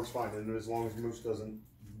 And that works fine. And as long as Moose doesn't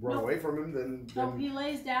run away from him, then he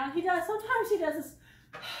lays down. He does. Sometimes he does this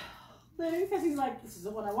thing because he's like, this is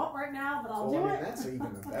what I want right now, but I'll do it. That's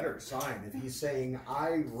even a better sign. If he's saying,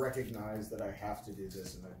 I recognize that I have to do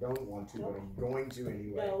this and I don't want to, but I'm going to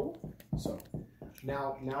anyway. No. So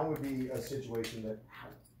now would be a situation that.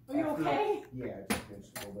 Are you okay? Yeah, I just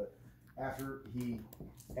pinched a little bit. After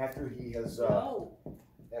he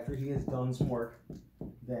has done some work,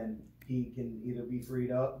 then he can either be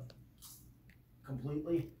freed up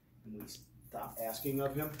completely, and we stop asking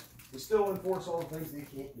of him. We still enforce all the things that he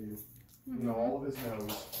can't do. You know, all of his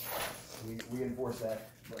no's. We enforce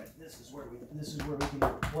that, but this is where we can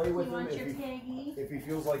play with him. If he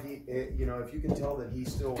feels like if you can tell that he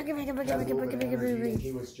still has a little bit of energy and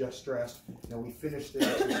he was just stressed. Now we finish the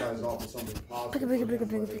exercise off with something positive.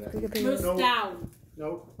 Moves down.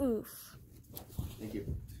 Nope. Oof. Thank you.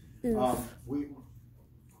 Oof.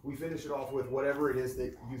 We finish it off with whatever it is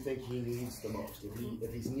that you think he needs the most.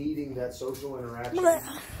 If he's needing that social interaction,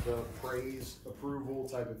 the praise, approval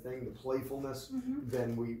type of thing, the playfulness,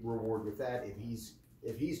 then we reward with that. If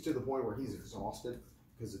he's to the point where he's exhausted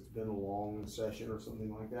because it's been a long session or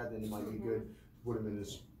something like that, then it might be good to put him in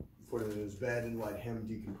his bed and let him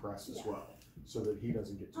decompress as well, so that he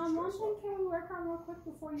doesn't get too stressed One out. thing can we work on real quick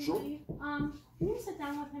before you leave? Can you sit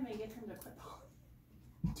down with him and get him to quit pawing?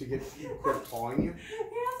 To quit pawing you? He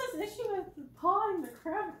has this issue with pawing the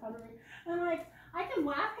crap out of me. And like, I can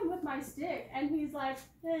whack him with my stick, and he's like,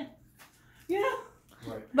 eh. You know?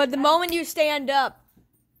 Right. But the moment you stand up.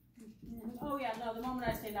 Oh yeah, no, the moment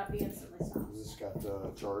I stand up, he instantly stops. Has this got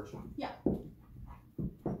charge? Yeah.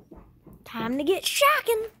 Time to get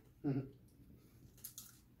shocking.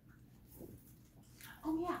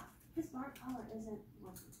 Oh yeah, his bark collar isn't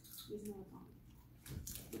working. He's not on.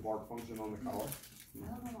 The bark function on the collar? I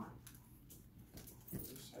don't know why.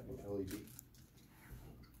 Just have an LED.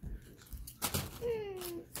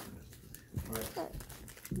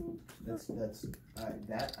 That's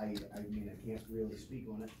I mean I can't really speak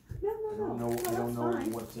on it. No. I don't know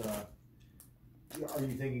what. Are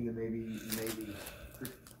you thinking that maybe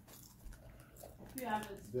Yeah,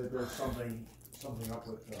 that there's something up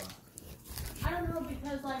with? I don't know,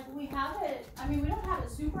 because like we have it. I mean, we don't have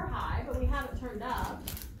it super high, but we have it turned up.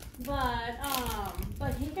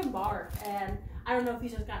 But he can bark, and I don't know if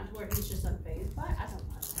he's just gotten to where he's just unfazed by it. I don't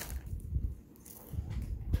know.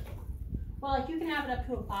 Well, like you can have it up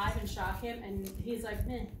to a 5 and shock him, and he's like,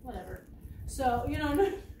 whatever. So you know.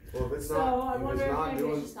 Well, if it's so not, I wonder if maybe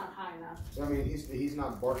doing, it's just not high enough. I mean, he's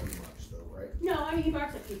not barking much though, right? No, I mean he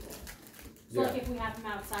barks at people. So Yeah. like if we have him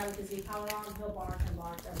outside with his Z collar on, he'll bark and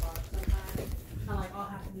bark and bark sometimes. And like I'll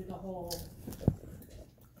have to do the whole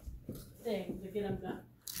thing to get him to.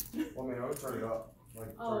 Well, I mean, I would turn it up,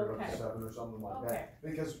 like turn it up to 7 or something like that.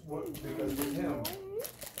 Because with him,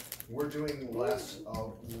 we're doing less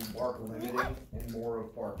of bark limiting and more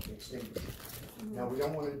of bark extinguishing. Now we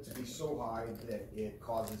don't want it to be so high that it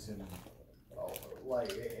causes him, like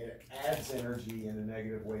it adds energy in a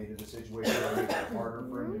negative way to the situation and makes it harder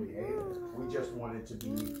for him to behave. We just want it to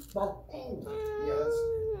be,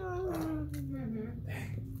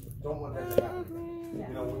 don't want that to happen.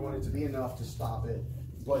 You know, we want it to be enough to stop it,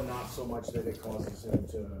 but not so much that it causes him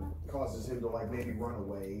to like maybe run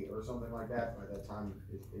away or something like that. By that time,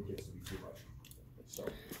 it gets to be too much. So,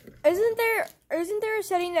 isn't there a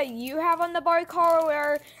setting that you have on the bark collar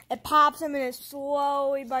where it pops him and it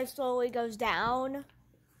slowly goes down?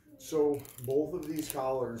 So both of these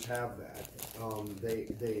collars have that.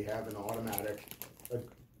 They have an automatic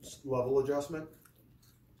level adjustment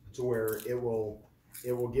to where it will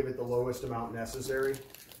give it the lowest amount necessary.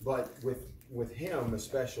 But with him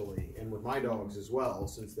especially, and with my dogs as well,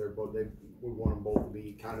 since we want them both to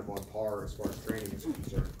be kind of on par as far as training is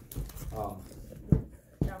concerned.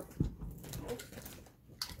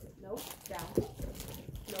 Nope, down.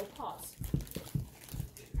 No pause.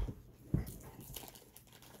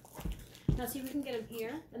 Now see, we can get him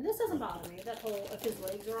here, and this doesn't bother me. That whole, if his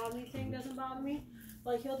legs are on me thing doesn't bother me.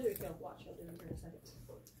 Like he'll do it, watch, he'll do it here in a second.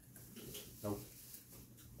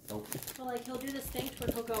 Nope. But like he'll do this thing where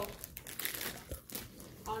he'll go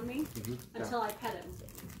on me until I pet him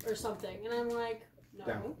or something, and I'm like, no.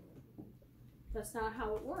 Down. That's not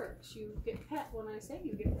how it works. You get pet when I say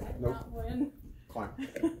you get pet, Nope. not when. Climb.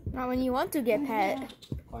 Not when you want to get pet.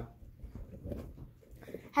 Climb.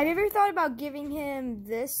 Have you ever thought about giving him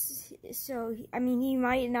this? So, I mean, he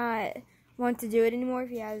might not want to do it anymore if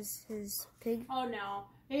he has his pig. Oh no,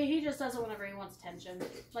 he just does it whenever he wants attention.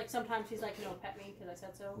 Like sometimes he's like, no, pet me because I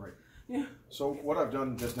said so. Right. Yeah. So what I've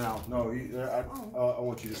done just now, I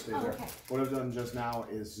want you to stay there. Okay. What I've done just now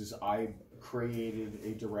is I created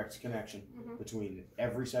a direct connection between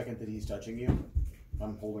every second that he's touching you.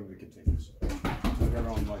 I'm holding the continuous. got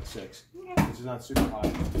on like 6, which is not super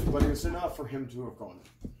high, but it's enough for him to have gone.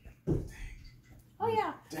 Oh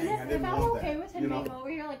yeah, Dang, and if I'm okay with him being over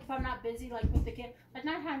here, like if I'm not busy, like with the kid, like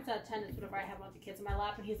 9 times out of 10 is whenever I have one of the kids in my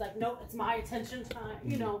lap, and he's like, "No, it's my attention time,"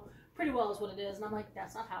 you know, pretty well is what it is, and I'm like,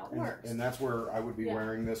 "That's not how it works." And that's where I would be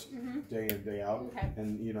wearing this day in day out,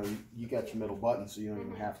 and you know, you got your middle button, so you don't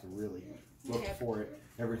even have to really look for it.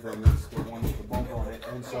 Everything is the one with the bump on it,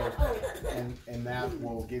 and so and that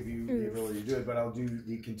will give you the ability to do it. But I'll do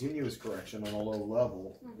the continuous correction on a low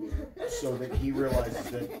level, so that he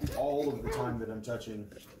realizes that all of the time that I'm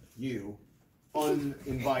touching you,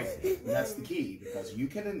 uninvited. And that's the key, because you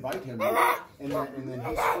can invite him, and then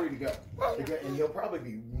he's free to go, and he'll probably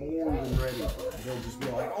be more than ready. He'll just be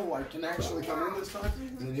like, "Oh, I can actually come in this time,"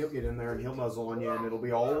 and then he'll get in there and he'll nuzzle on you, and it'll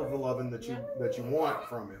be all of the loving that you want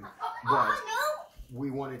from him. But we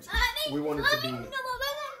want it to be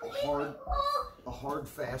a hard,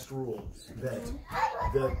 fast rule that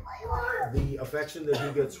the affection that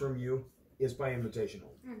he gets from you is by invitational.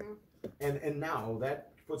 And now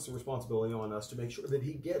that puts the responsibility on us to make sure that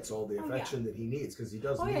he gets all the affection that he needs, because he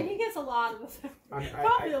does. Oh yeah, he gets a lot of it.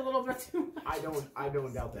 Probably a little bit too much. I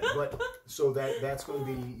don't doubt that. But so that's going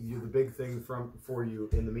to be the big thing for you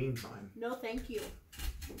in the meantime. No, thank you.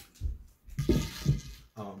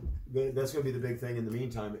 That's going to be the big thing in the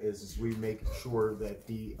meantime is we make sure that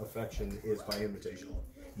the affection is by invitational.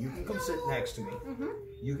 You can come sit next to me.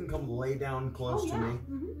 You can come lay down close to me.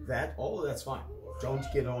 All of that's fine. Don't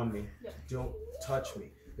get on me. Don't touch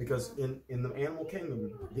me. Because in the animal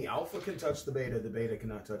kingdom, the alpha can touch the beta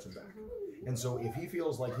cannot touch him back. And so if he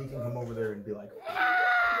feels like he can come over there and be like,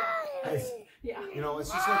 you know, it's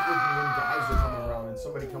just like when guys are coming around and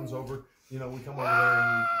somebody comes over, you know, we come over there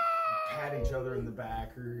and we pat each other in the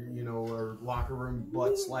back, or you know, or locker room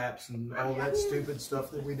butt slaps and all that stupid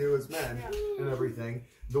stuff that we do as men and everything.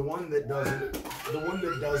 The one that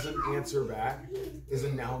doesn't answer back is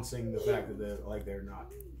announcing the fact that they're not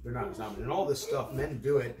as dominant. And all this stuff, men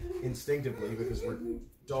do it instinctively because we're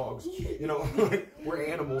dogs, you know, we're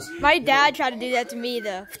animals. My dad tried to do that to me,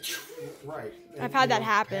 though. Right. I've had that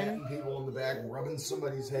happen. Patting people on the back, rubbing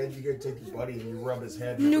somebody's head. You gotta take your buddy and you rub his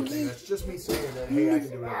head and everything. That's just me saying that, hey, I can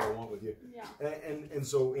do whatever I want with you. And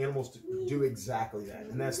so animals do exactly that,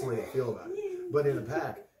 and that's the way they feel about it. But in a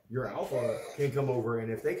pack, your alpha can come over, and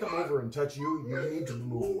if they come over and touch you, you need to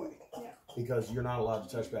move away, because you're not allowed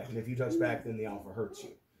to touch back. And if you touch back, then the alpha hurts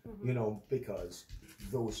you. You know, because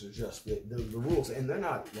those are just the rules, and they're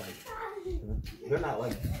not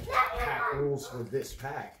like pack rules for this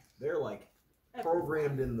pack. They're like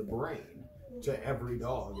programmed in the brain to every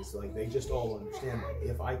dog. It's like they just all understand that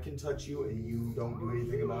if I can touch you and you don't do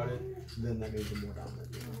anything about it, then that means you're more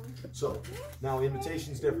dominant. So now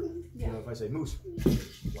invitation's different. You know, if I say Moose,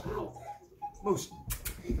 wow, Moose,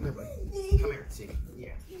 come here, buddy, come here, see,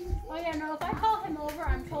 Oh yeah, no, if I call him over,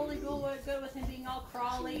 I'm totally good with him being all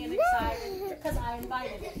crawly and excited because I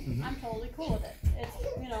invited him. I'm totally cool with it. It's,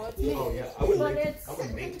 you know, it's me. Oh yeah, I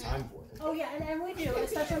would make time for it. Oh yeah, and we do,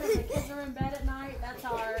 especially when the kids are in bed at night. That's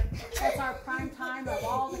our prime time of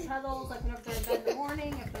all the cuddles. Like whenever they're in bed in the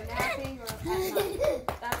morning, if they're napping, or at night.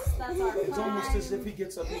 That's our prime. It's almost as if he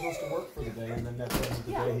gets up and goes to work for the day, and then at the end of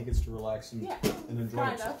the day he gets to relax and enjoy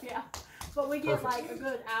himself. Kind of, But we get like a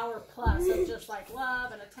good hour plus of just like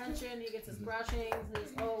love and attention. He gets his brushings,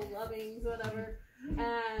 his lovings, whatever,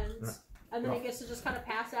 and then he gets to just kind of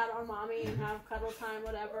pass out on mommy and have cuddle time,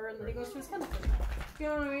 whatever, and then he goes to his cuddle time. You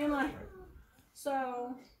know what I mean? Like,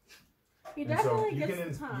 so he definitely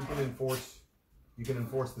gets the time. You can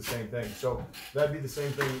enforce the same thing. So that'd be the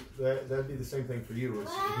same thing. That'd be the same thing for you. Is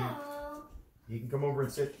he can come over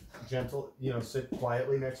and sit gentle, you know, sit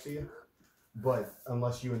quietly next to you. But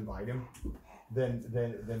unless you invite him,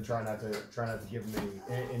 then try not to give him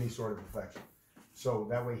any sort of affection. So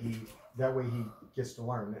that way he gets to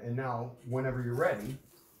learn. And now whenever you're ready,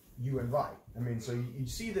 you invite. I mean, so you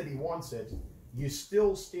see that he wants it. You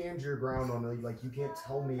still stand your ground on it. Like, you can't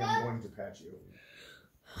tell me I'm going to pat you.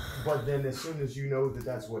 But then as soon as you know that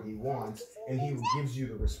that's what he wants, and he gives you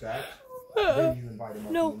the respect, then you invite him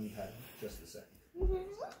up and you pat him just the same.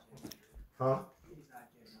 Huh?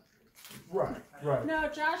 Right. No,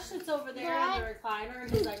 Josh sits over there in the recliner,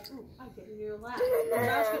 and he's like, "Ooh, I get in your lap." And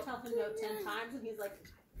Josh could tell him no 10 times, and he's like,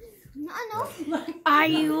 "No." I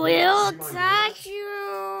will touch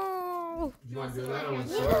you. You want to do that? I want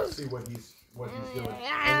to see what he's doing.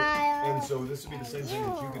 And so this would be the same thing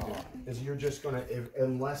that you could do. Is you're just gonna,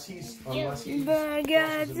 unless he's moves.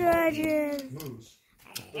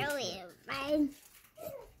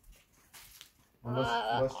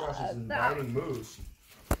 Unless Josh is inviting moves.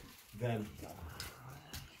 Then,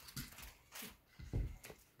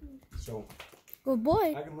 so Good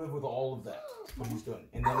boy. I can live with all of that, what he's doing.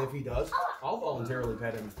 And then if he does, I'll voluntarily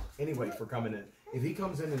pet him anyway for coming in. If he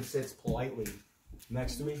comes in and sits politely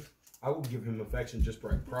next to me, I will give him affection just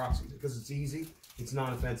by proxy because it's easy, it's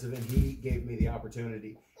non-offensive, and he gave me the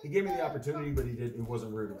opportunity. He gave me the opportunity, but it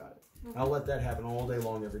wasn't rude about it. I'll let that happen all day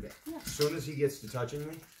long, every day. As soon as he gets to touching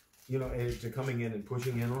me, you know, to coming in and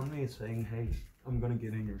pushing in on me, saying, "Hey, I'm gonna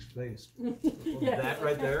get in your space." That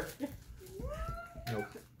right there. Nope.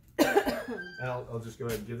 And I'll just go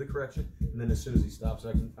ahead and give the correction, and then as soon as he stops,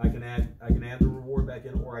 I can add the reward back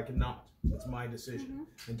in, or I cannot. It's my decision.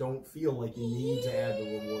 And don't feel like you need to add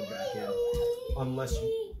the reward back in unless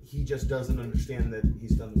he just doesn't understand that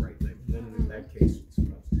he's done the right thing. And then in that case,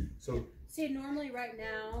 so see, normally right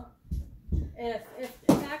now, if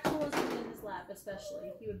Axel wasn't in his lap,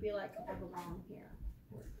 especially, he would be like, "I belong here."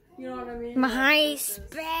 You know what I mean? My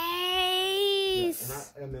space. Yeah,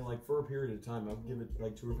 and I mean, like for a period of time, I'll give it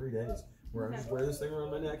like 2 or 3 days where I just wear this thing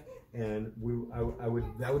around my neck, and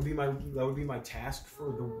that would be my task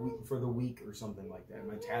for the week or something like that.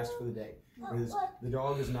 My task for the day is the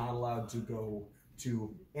dog is not allowed to go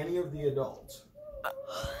to any of the adults,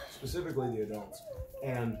 specifically the adults,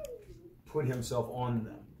 and put himself on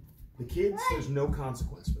them. The kids, there's no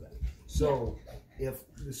consequence for that. So.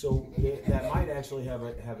 That might actually have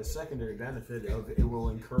a secondary benefit of it will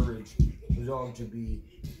encourage the dog to be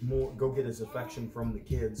more go get his affection from the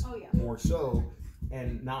kids more so,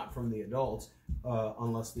 and not from the adults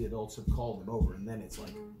unless the adults have called them over, and then it's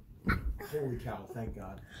like, holy cow, thank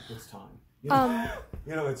God, it's time.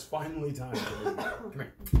 You know, it's finally time. Come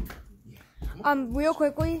here. Yeah. Real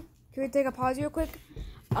quickly, can we take a pause real quick?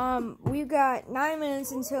 We've got 9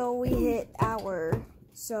 minutes until we hit hour.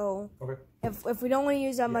 So if we don't want to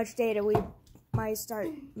use that much data, we might start.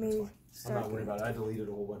 I'm not worried about it. I deleted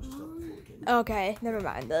a whole bunch of stuff before we came. Okay, never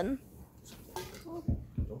mind then.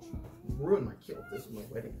 Don't ruin my kilt. This is my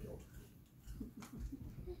wedding kilt.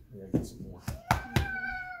 I gotta get some more.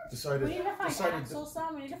 We need to find Axel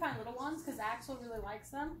some. We need to find little ones because Axel really likes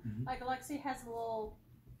them. Like Alexi has a little,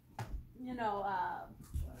 you know,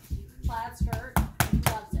 plaid skirt. He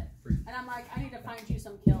loves it. And I'm like, I need to find you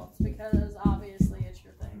some kilts because obviously it's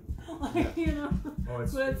your thing. Like, you know, but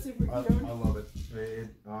it's super cute. I love it.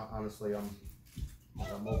 Honestly, I'm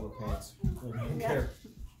over pants. I don't care.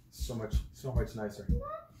 So much nicer.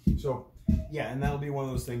 So, yeah, and that'll be one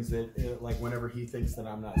of those things that, like, whenever he thinks that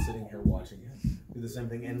I'm not sitting here watching him, do the same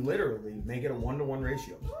thing, and literally make it a 1-to-1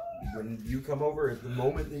 ratio. When you come over, at the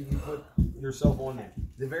moment that you put yourself on them,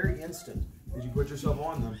 the very instant that you put yourself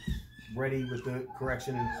on them, ready with the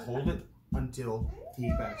correction and hold it until he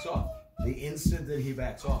backs off. The instant that he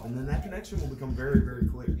backs off, and then that connection will become very, very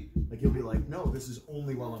clear. Like he'll be like, "No, this is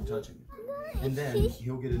only while I'm touching you," and then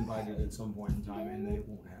he'll get invited at some point in time, and then it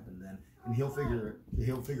won't happen then. And he'll figure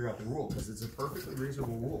out the rule because it's a perfectly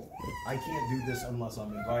reasonable rule. I can't do this unless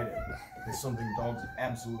I'm invited. It's something dogs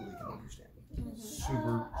absolutely can understand.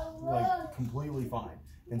 Super, like completely fine.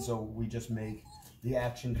 And so we just make the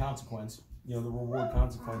action consequence, you know, the reward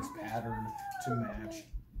consequence pattern to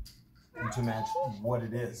match what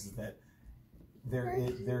it is that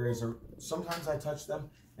there is a. Sometimes I touch them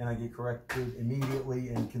and I get corrected immediately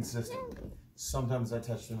and consistently. Sometimes I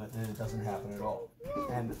touch them and it doesn't happen at all.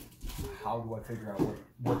 And how do I figure out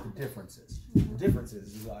what the difference is? The difference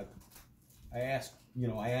is I ask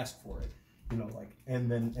for it, you know, like, and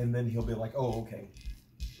then he'll be like, "Oh, okay,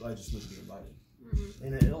 I just need to be invited,"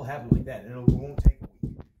 and it'll happen like that, and it won't take a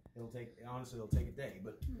week. It'll take a day,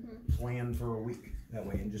 but plan for a week that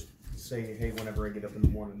way, and just say, "Hey, whenever I get up in the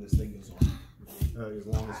morning, this thing goes on." As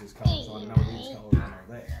long as his collar's on, and I'll leave his collar on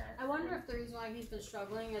all day. I wonder if the reason why he's been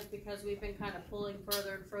struggling is because we've been kind of pulling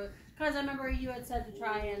further and further. Because I remember you had said to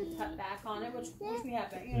try and cut back on it, which we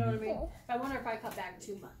haven't. You know what I mean? I wonder if I cut back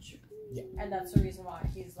too much. Yeah. And that's the reason why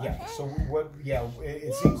he's like. Yeah. So what? Yeah.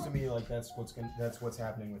 It seems to me like that's what's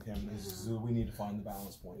happening with him. Is we need to find the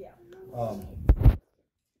balance point. Yeah.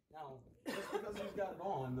 Now, just because he's got it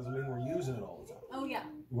on doesn't mean we're using it all the time. Oh yeah.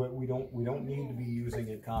 We don't need to be using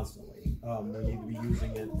it constantly. We need to be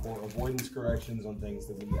using it for avoidance corrections on things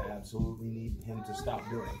that we absolutely need him to stop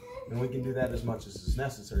doing. And we can do that as much as is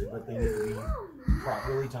necessary, but they need to be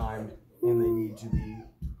properly timed and they need to be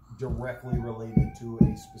directly related to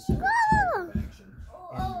a specific type of action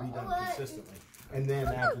and be done consistently. And then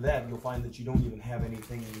after that, you'll find that you don't even have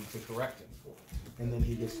anything to correct him for. And then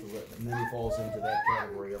he gets to rip. And then he falls into that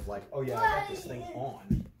category of like, "Oh yeah, I got this thing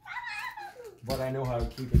on, but I know how to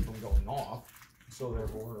keep it from going off, so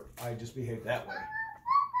therefore I just behave that way."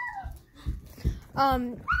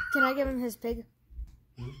 Can I give him his pig?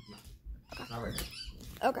 No. Not right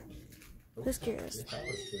now. Okay. Just curious.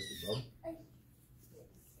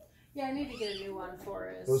 Yeah, I need to get a new one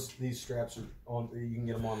for his. These straps are on. You can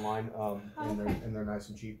get them online, and they're nice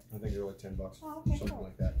and cheap. I think they're like $10, something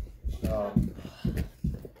like that.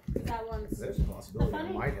 That one's. There's a possibility I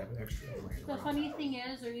might have an extra. The funny thing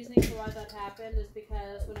is, the reasoning for why that happened is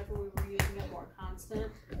because whenever we were using it more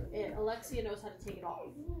constant, Alexia knows how to take it off.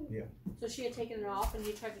 Yeah. So she had taken it off, and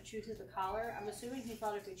he tried to chew through the collar. I'm assuming he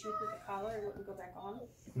thought if he chewed through the collar, it wouldn't go back on.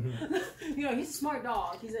 Mm-hmm. You know, he's a smart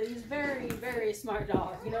dog. He's a very, very smart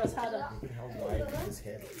dog. He knows how to. Look at how wide his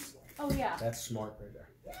head is. Oh yeah. That's smart right there.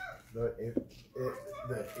 If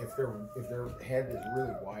their head is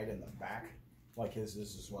really wide in the back, like his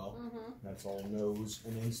is as well, that's all nose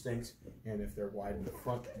and instinct. And if they're wide in the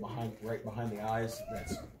front, right behind the eyes,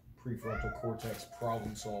 that's prefrontal cortex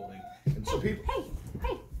problem solving. And so people.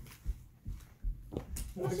 Hey.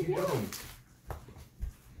 What are you doing?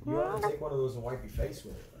 You ought to take one of those and wipe your face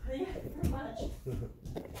with it. Yeah, pretty much.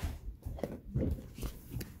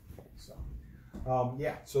 So,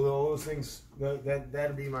 so all those things,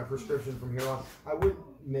 that'd be my prescription from here on. I would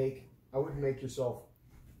make yourself,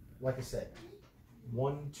 like I said,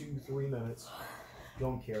 1, 2, 3 minutes.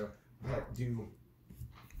 Don't care. But do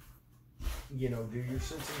your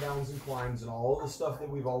sits and downs and climbs and all the stuff that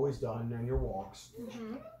we've always done and your walks.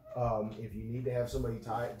 If you need to have somebody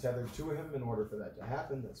tethered to him in order for that to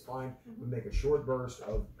happen, that's fine. But make a short burst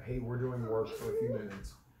of, hey, we're doing work for a few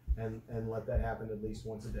minutes, and let that happen at least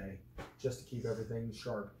once a day, just to keep everything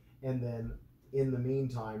sharp. And then in the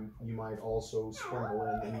meantime, you might also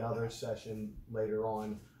sprinkle in another session later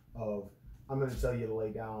on of, I'm going to tell you to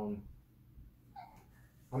lay down.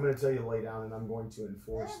 I'm going to tell you to lay down, and I'm going to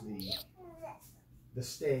enforce the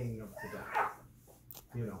staying of the down.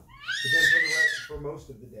 You know, but then for most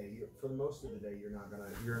of the day, you're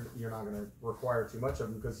not gonna require too much of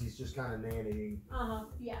him, because he's just kind of nannying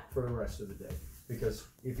for the rest of the day. Because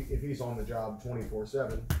if he's on the job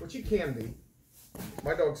 24/7, which he can be,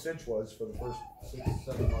 my dog Cinch was for the first 6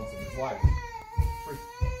 or 7 months of his life.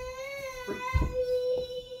 Free.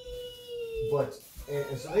 But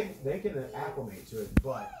and so they can acclimate to it,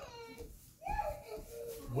 but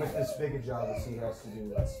with as big a job as he has to do,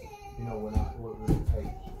 that's. You know, we're hey.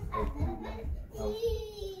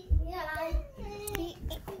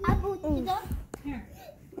 Here.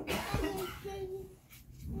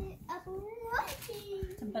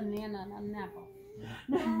 It's a banana, not an apple.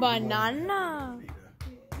 Banana.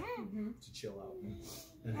 To chill out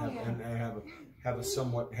and have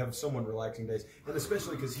somewhat relaxing days, and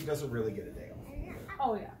especially because he doesn't really get a day off.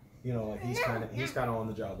 Oh yeah. You know, like he's kind of on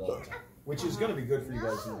the job all the time, which is going to be good for you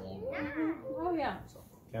guys in the long run. Oh yeah. So,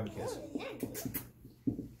 have a kiss.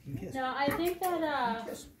 No, I think that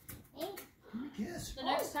the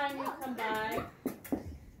next time you come by,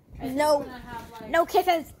 no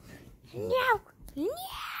kisses. No.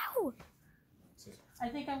 I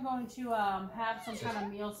think I'm going to have some kind of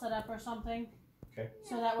meal set up or something. Okay.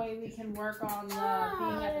 So that way we can work on the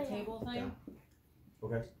being at the table thing.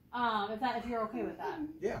 Okay. If you're okay with that.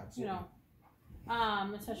 Yeah. Absolutely. You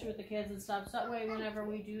know, especially with the kids and stuff. So that way, whenever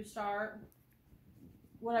we do start.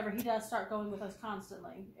 Whenever he does start going with us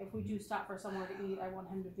constantly, if we do stop for somewhere to eat, I want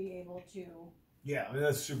him to be able to. Yeah, I mean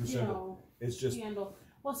that's super simple. It's just handle.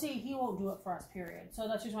 Well, see, he won't do it for us. Period. So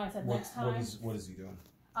that's just why I said next time. What is he doing?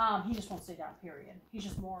 He just won't stay down. Period.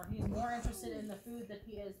 He's more interested in the food than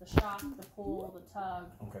he is the shock, the pull, the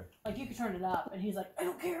tug. Okay. Like you can turn it up, and he's like, I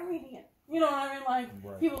don't care, I'm eating it. You know what I mean? Like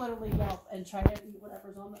he will literally yelp and try to eat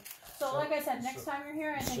whatever's on it. So like I said, next time you're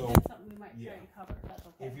here, I think that's something we might try and cover. If that's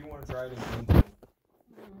okay. If you want to try it in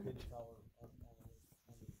pinch collar on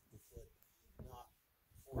the foot, not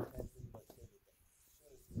for attention, but so that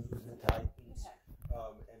it tightens,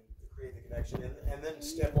 and create the connection, and then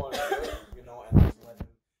step on it, you know, and just let him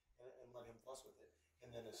fuss with it,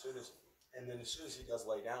 and then as soon as he does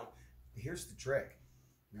lay down, here's the trick: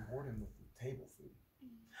 reward him with the table food.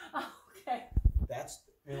 Okay. That's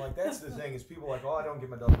the thing is people are like, oh, I don't give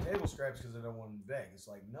my dog table scraps because I don't want him to beg. It's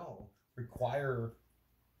like, no, require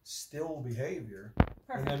still behavior.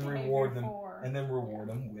 And then reward them,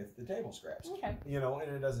 with the table scraps. Okay. You know,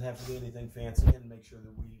 and it doesn't have to be anything fancy. And make sure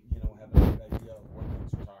that we, have a good idea of what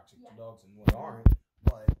things are toxic to dogs and what aren't.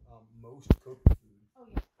 But most cooked food,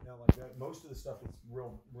 like that, most of the stuff that's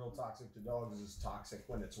real toxic to dogs is toxic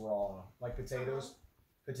when it's raw. Like potatoes,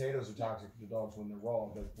 potatoes are toxic to dogs when they're raw,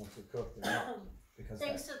 but once they're cooked, they're not. Because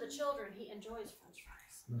thanks to the children, he enjoys French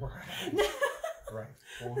fries. Right. Right.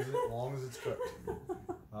 As long as it's cooked.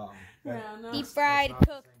 Deep fried,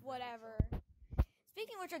 cooked, whatever.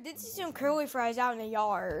 Speaking of which, I did see some curly fries out in the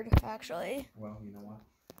yard, actually. Well, you know what?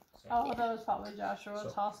 So, that was probably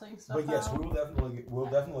Joshua tossing stuff But yes, out. we'll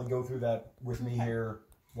definitely go through that with me here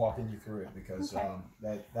walking you through it because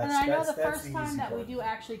that's and I know that's the first the time that part. we do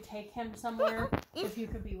actually take him somewhere, if you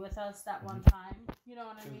could be with us that one time, you know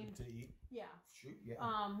what I mean? To eat. Yeah. Shoot, yeah.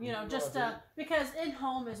 You know, just because in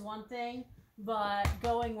home is one thing, but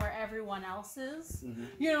going where everyone else is,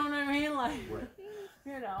 you know what I mean? Like,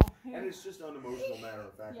 you know. And it's just an emotional matter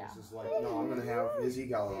of fact. It's just like, no, I'm going to have his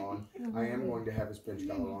e-collar on. I am going to have his pinch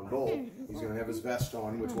collar on. Bull, he's going to have his vest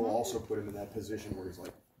on, which will also put him in that position where he's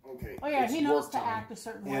like, okay. Oh yeah, he knows to act a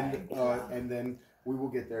certain way. And then we will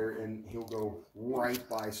get there, and he'll go right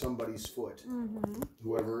by somebody's foot,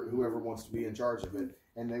 whoever wants to be in charge of it,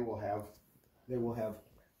 and they will have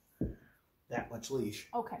that much leash.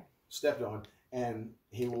 Okay. Stepped on, and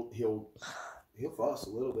he'll fuss a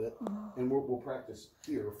little bit, and we'll practice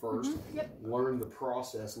here first. Learn the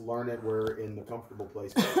process, learn it where in the comfortable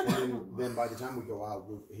place, and then by the time we go out,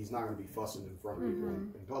 he's not going to be fussing in front of people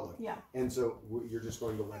in public. Yeah. And so you're just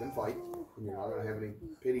going to let him fight, and you're not going to have any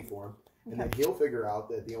pity for him. And then he'll figure out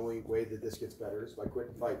that the only way that this gets better is by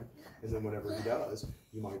quitting fighting. And then whenever he does,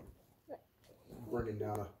 you might bring him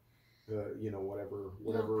down whatever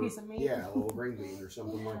piece of meat. Yeah, a little green bean or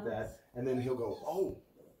something like that. And then he'll go,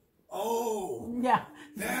 oh, yeah,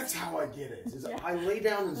 that's how I get it. Is I lay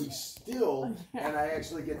down and be still, and I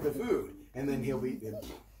actually get the food. And then he'll be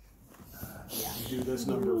do this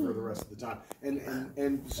number for the rest of the time.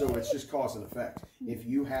 And so it's just cause and effect. If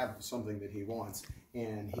you have something that he wants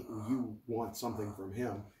and you want something from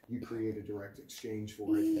him, you create a direct exchange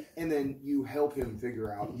for it. And then you help him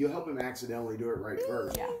figure out, you help him accidentally do it right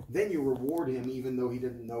first. Then you reward him even though he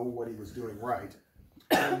didn't know what he was doing right.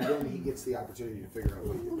 And then he gets the opportunity to figure out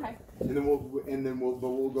what he did right. And then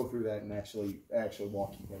we'll go through that and actually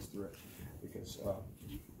walk you guys through it. Because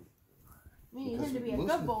we need him to be a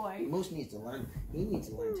good boy. Moose needs to learn. He needs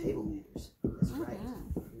to learn table manners. That's right.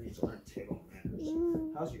 He needs to learn table manners.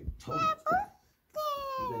 How's your toenails?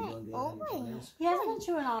 You been doing good on your toenails? He hasn't been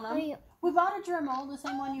chewing on them. We bought a Dremel, the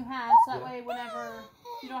same one you had, so that way whenever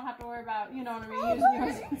you don't have to worry about, you know what I mean, using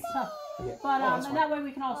yours and stuff. But and that way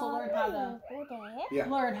we can also learn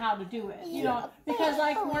how to do it. You know, because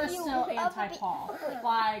like we're still anti-Paul.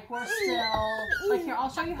 Like we're still like here.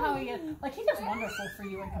 I'll show you how he is. Like he does wonderful for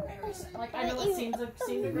you in comparison. Like I know it seems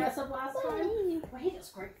aggressive last time, but he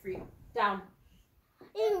does great for you. Down.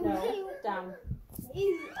 No, down.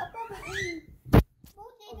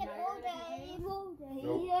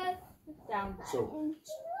 Down. So.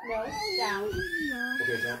 No, down.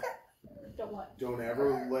 Okay, Don't what? Don't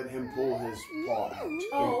ever let him pull his paw out.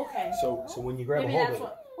 Oh, okay. So when you grab a hold of it,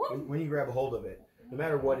 when you grab a hold of it, no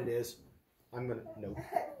matter what it is, I'm gonna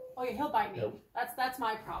Oh yeah, he'll bite me. Nope. That's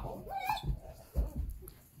my problem.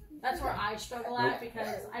 That's where I struggle at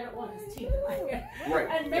because I don't want his teeth in my hair. Right.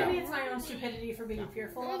 And maybe it's my own stupidity for being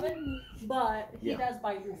fearful of it, but he does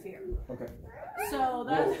bite through fear. Okay. So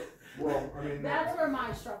that's. Well, I mean, that's where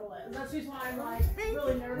my struggle is. That's just why I'm like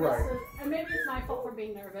really nervous. Right. And maybe it's my fault for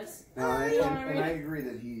being nervous. And I agree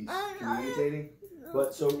that he's communicating.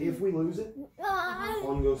 But so if we lose it,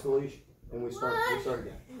 on goes the leash, and we start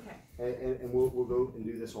again. Okay. And we'll go and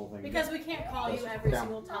do this whole thing. Because we can't call you every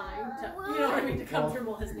single time to, you know what I mean, to come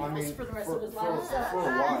through his nails for the rest of his life.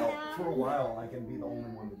 For a while, I can be the only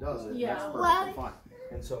one that does it. Yeah. That's perfectly fine.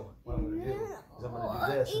 And so what I'm going to do is I'm going to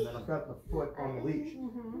do this, and then I've got the foot on the leash.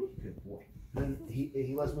 Good boy. Then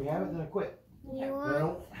he lets me have it, and then I quit. And I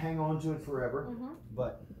don't hang on to it forever,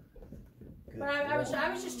 but. But I was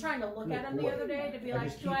just trying to look at him the other day to be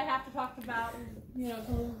like, do I have to talk about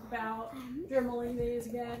dremeling these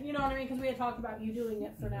again? You know what I mean? Because we had talked about you doing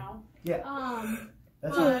it for now. Yeah.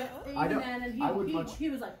 That's but even then, and he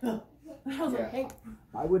was like, oh. I was like, hey.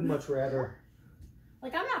 I would much rather.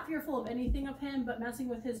 Like, I'm not fearful of anything of him, but messing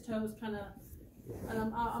with his toes kind of, and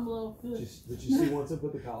I'm a little... Did you see once I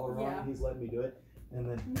put the collar on, he's letting me do it, and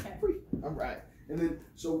then, I'm right. And then,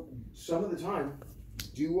 so, some of the time,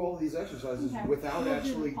 do all these exercises without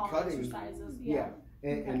actually cutting.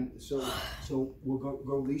 And so we'll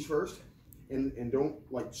go leash first, and don't,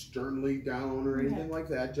 like, sternly down or anything like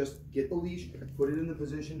that. Just get the leash, put it in the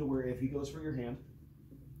position to where if he goes for your hand,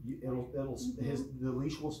 the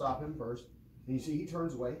leash will stop him first. And you see, he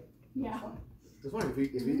turns away. Yeah. It's fine.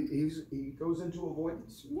 If he goes into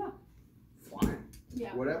avoidance. Yeah. Fine.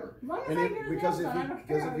 Yeah. Whatever. And because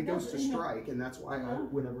if he goes to strike, and that's why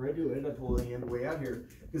whenever I do it, I pull the hand way out here.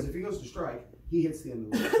 Because if he goes to strike, he hits the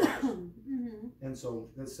end of the line. And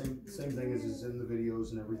so that's the same thing as is in the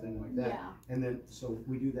videos and everything like that. Yeah. And then so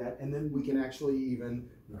we do that, and then we can actually even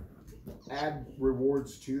add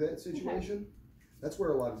rewards to that situation. Okay. That's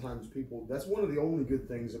where a lot of times that's one of the only good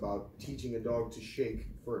things about teaching a dog to shake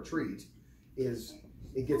for a treat is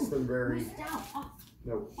it gets them very,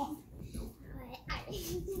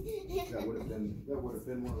 That would have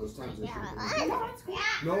been one of those times I should have been. No, it's cool.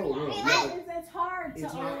 No, It's hard to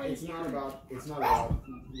always. It's not about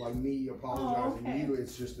like me apologizing to you.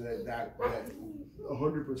 It's just that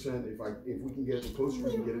 100%. If we can get it, the closer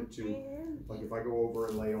we can get it to, like if I go over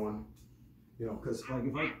and lay on, you know, because like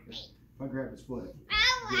if I grab his foot,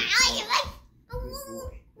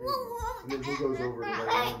 and then he goes over to lay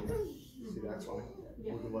on you. See, that's fine.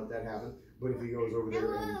 We can let that happen. But if he goes over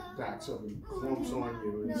there and backs up and clumps on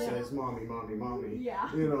you and says, "Mommy, mommy, mommy,"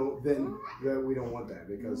 you know, then we don't want that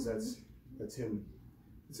because that's him.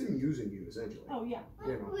 It's him using you essentially. Oh yeah.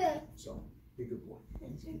 You know. So be a good boy.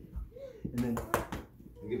 And then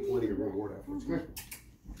you get plenty of reward afterwards. Come here.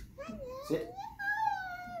 Sit.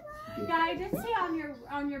 Yeah, I did see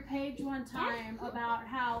on your page one time about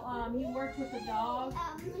how you worked with a dog,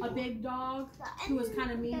 a big dog, who was kind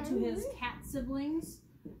of mean to his cat siblings,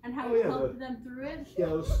 and how you helped them through it. That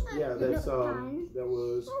was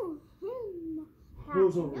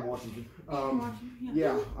over in Washington.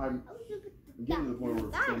 I'm getting to the point where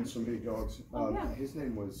we're seeing some big dogs. His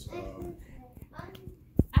name was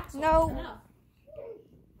No.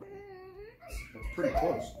 That's pretty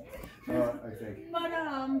close. I think. But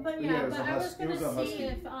I was gonna see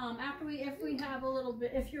if if we have a little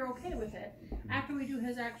bit, if you're okay with it, after we do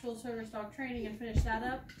his actual service dog training and finish that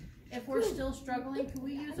up, if we're still struggling, can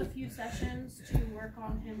we use a few sessions to work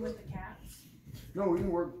on him with the cats? No, we can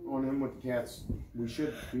work on him with the cats. We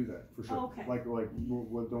should do that for sure. Okay. Like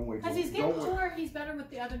don't wait. Because he's getting to where he's better with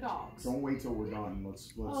the other dogs. Don't wait till we're done.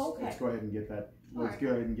 Let's go ahead and get that. Let's go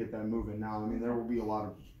ahead and get that moving now. I mean, there will be a lot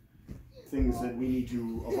of things that we need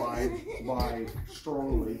to abide by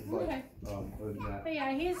strongly, but other than that. But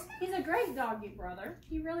yeah, he's a great doggy brother.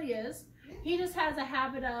 He really is. He just has a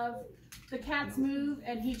habit of the cats move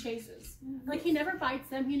and he chases. Like he never bites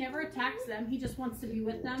them, he never attacks them. He just wants to be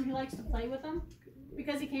with them. He likes to play with them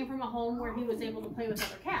because he came from a home where he was able to play with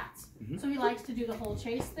other cats. So he likes to do the whole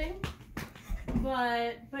chase thing.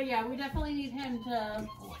 But yeah, we definitely need him to.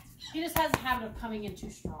 He just has a habit of coming in too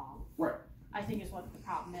strong. Right. I think is what the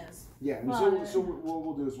problem is. Yeah, and so what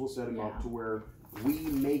we'll do is we'll set him up to where we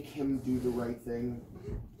make him do the right thing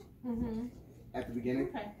at the beginning.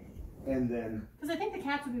 Okay. And then... Because I think the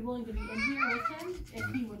cats would be willing to be in here with him if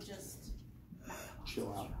he would just...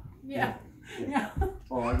 chill out. Yeah.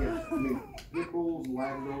 Oh, I mean, pit bulls,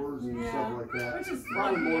 Labradors, and stuff like that. Which is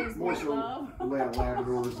probably more so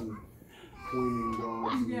Labradors and cleaning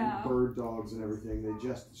dogs and bird dogs and everything. They're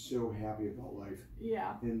just so happy about life.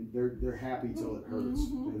 Yeah. And they're happy till it hurts,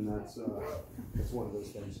 and that's one of those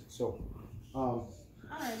things. So, all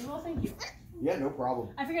right. Well, thank you. Yeah, no problem.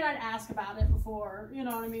 I figured I'd ask about it before, you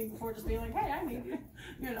know what I mean, before just being like, hey, I need you,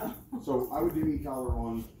 you know. So I would do e-collar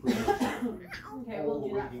on pretty much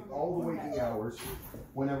all the waking hours,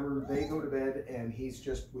 whenever they go to bed, and he's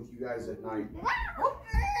just with you guys at night.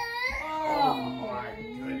 Oh my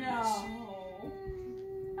goodness. No.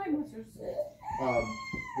 I miss her sick.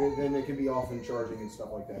 Then they can be off and charging and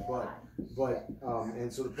stuff like that. But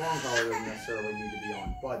and so the prong collar doesn't necessarily need to be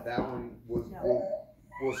on, but that one will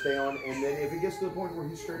stay on. And then if it gets to the point where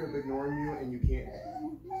he's straight up ignoring you and you can't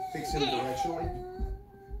fix him directionally,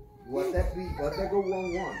 let that go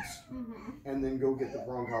wrong once, and then go get the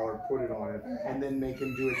prong collar, put it on it, and then make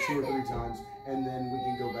him do it 2 or 3 times, and then we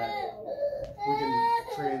can go back. We can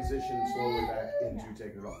transition slowly back into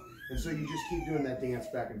taking it off. And so you just keep doing that dance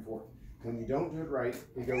back and forth. When you don't do it right,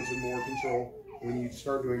 we go to more control. When you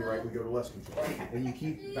start doing it right, we go to less control. And you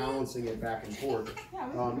keep balancing it back and forth.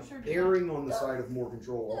 Erring on the side of more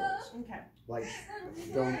control always. Okay. Like,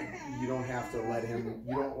 you don't have to let him,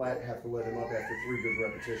 have to let him up after 3 good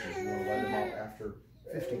repetitions. You want to let him up after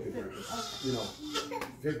 50 good repetitions. You know,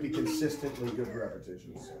 50 consistently good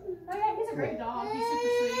repetitions. Oh yeah, he's a great dog. He's super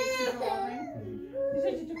sweet, super loving. He's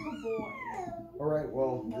such a good boy. All right,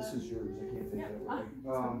 well, this is yours. I can't take that away.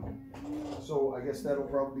 So I guess that'll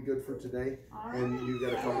probably be good for today. And you've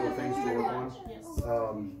got a couple of things to work on.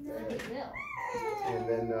 And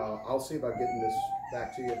then I'll see about getting this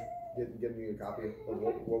back to you, getting you a copy of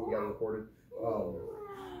what we got recorded.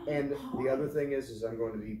 And the other thing is I'm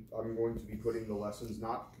going to be putting the lessons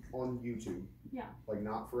not on YouTube. Yeah. Like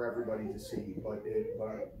not for everybody to see, but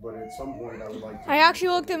at some point I would like to. I actually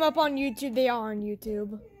looked them up on YouTube. They are on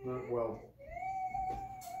YouTube. Well,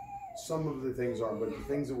 some of the things are, but the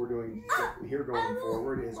things that we're doing here going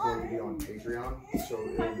forward is going to be on Patreon. So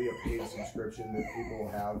it'll be a paid subscription that people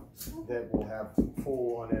will have that will have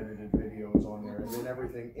full unedited videos on there, and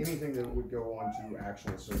then anything that would go on to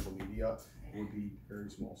actual social media would be very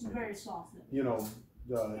small snippets. Very small snippets. You know,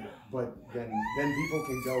 but then people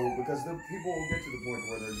can go, because the people will get to the point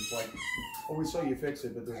where they're just like, oh, we saw you fix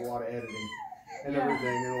it, but there's a lot of editing. and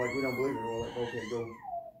everything, and like we don't believe it. We're like, okay, go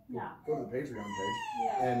to the Patreon page,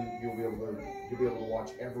 and you'll be able to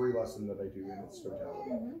watch every lesson that I do in its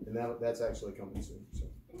totality, and that's actually coming soon. So,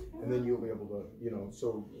 and then you'll be able to, you know,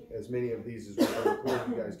 so as many of these as we record,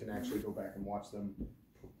 you guys can actually go back and watch them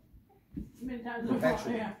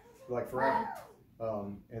perpetually, like forever.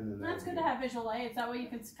 And then that's good to have visual aids. That way you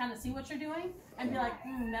can kind of see what you're doing and be like,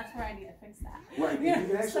 that's where I need to fix that. Right. You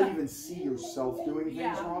can actually even see yourself doing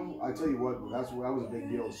things wrong. I tell you what, that was a big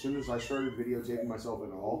deal. As soon as I started videotaping myself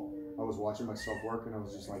at all, I was watching myself work, and I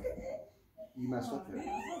was just like, you messed up there.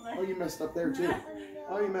 Oh, you messed up there too.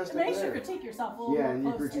 Oh, you messed up there. It makes you critique yourself a little bit. Yeah, and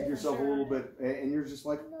you critique yourself a little bit, and you're just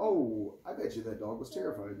like, oh, I bet you that dog was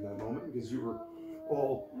terrified in that moment because you were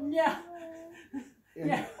all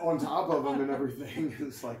on top of him and everything.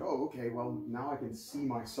 It's like, oh, okay, well, now I can see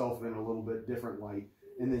myself in a little bit different light,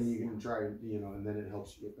 and then you can try, you know, and then it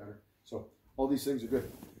helps you get better. So all these things are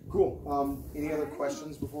good. Cool. Any other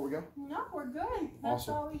questions before we go? No, we're good. That's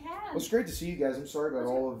all we had. Well, it's great to see you guys. I'm sorry about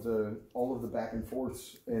all of the back and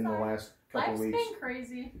forths in the last couple weeks. Life's been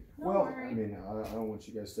crazy. Don't worry. I mean, I don't want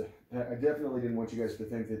you guys to. I definitely didn't want you guys to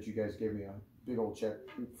think that you guys gave me a big old check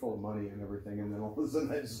full of money and everything, and then all of a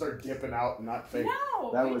sudden I just start dipping out and not fake.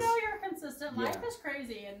 No, we know you're consistent. Life is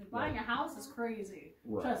crazy, and buying a house is crazy.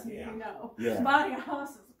 Right. Trust me, you know. Yeah. Buying a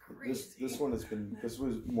house is crazy. This one has been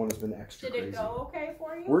extra crazy. Did it go okay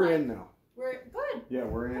for you? We're in now. We're good. Yeah,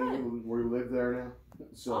 we're in. We live there now.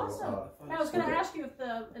 So, awesome. I was going to ask you if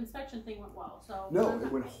the inspection thing went well. So no,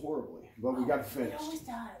 it went horribly, but we got it finished. It always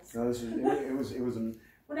does. No, it was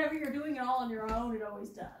whenever you're doing it all on your own, it always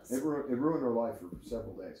does. It ruined our life for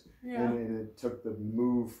several days. Yeah. And it took the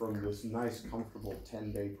move from this nice, comfortable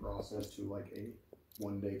 10-day process to like a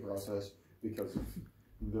 1-day process because of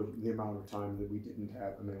the amount of time that we didn't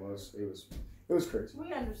have. I mean, it was crazy.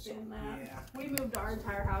 We understand that. Yeah. We moved our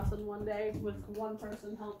entire house in 1 day with one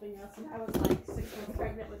person helping us, and I was like 6 months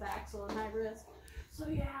pregnant with Axel and high risk. So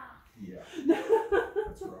yeah. Yeah.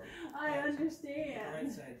 That's right. I understand.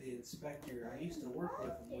 Right side, the inspector, I used to work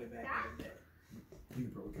with him way back in the day. You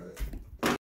can probably cut it.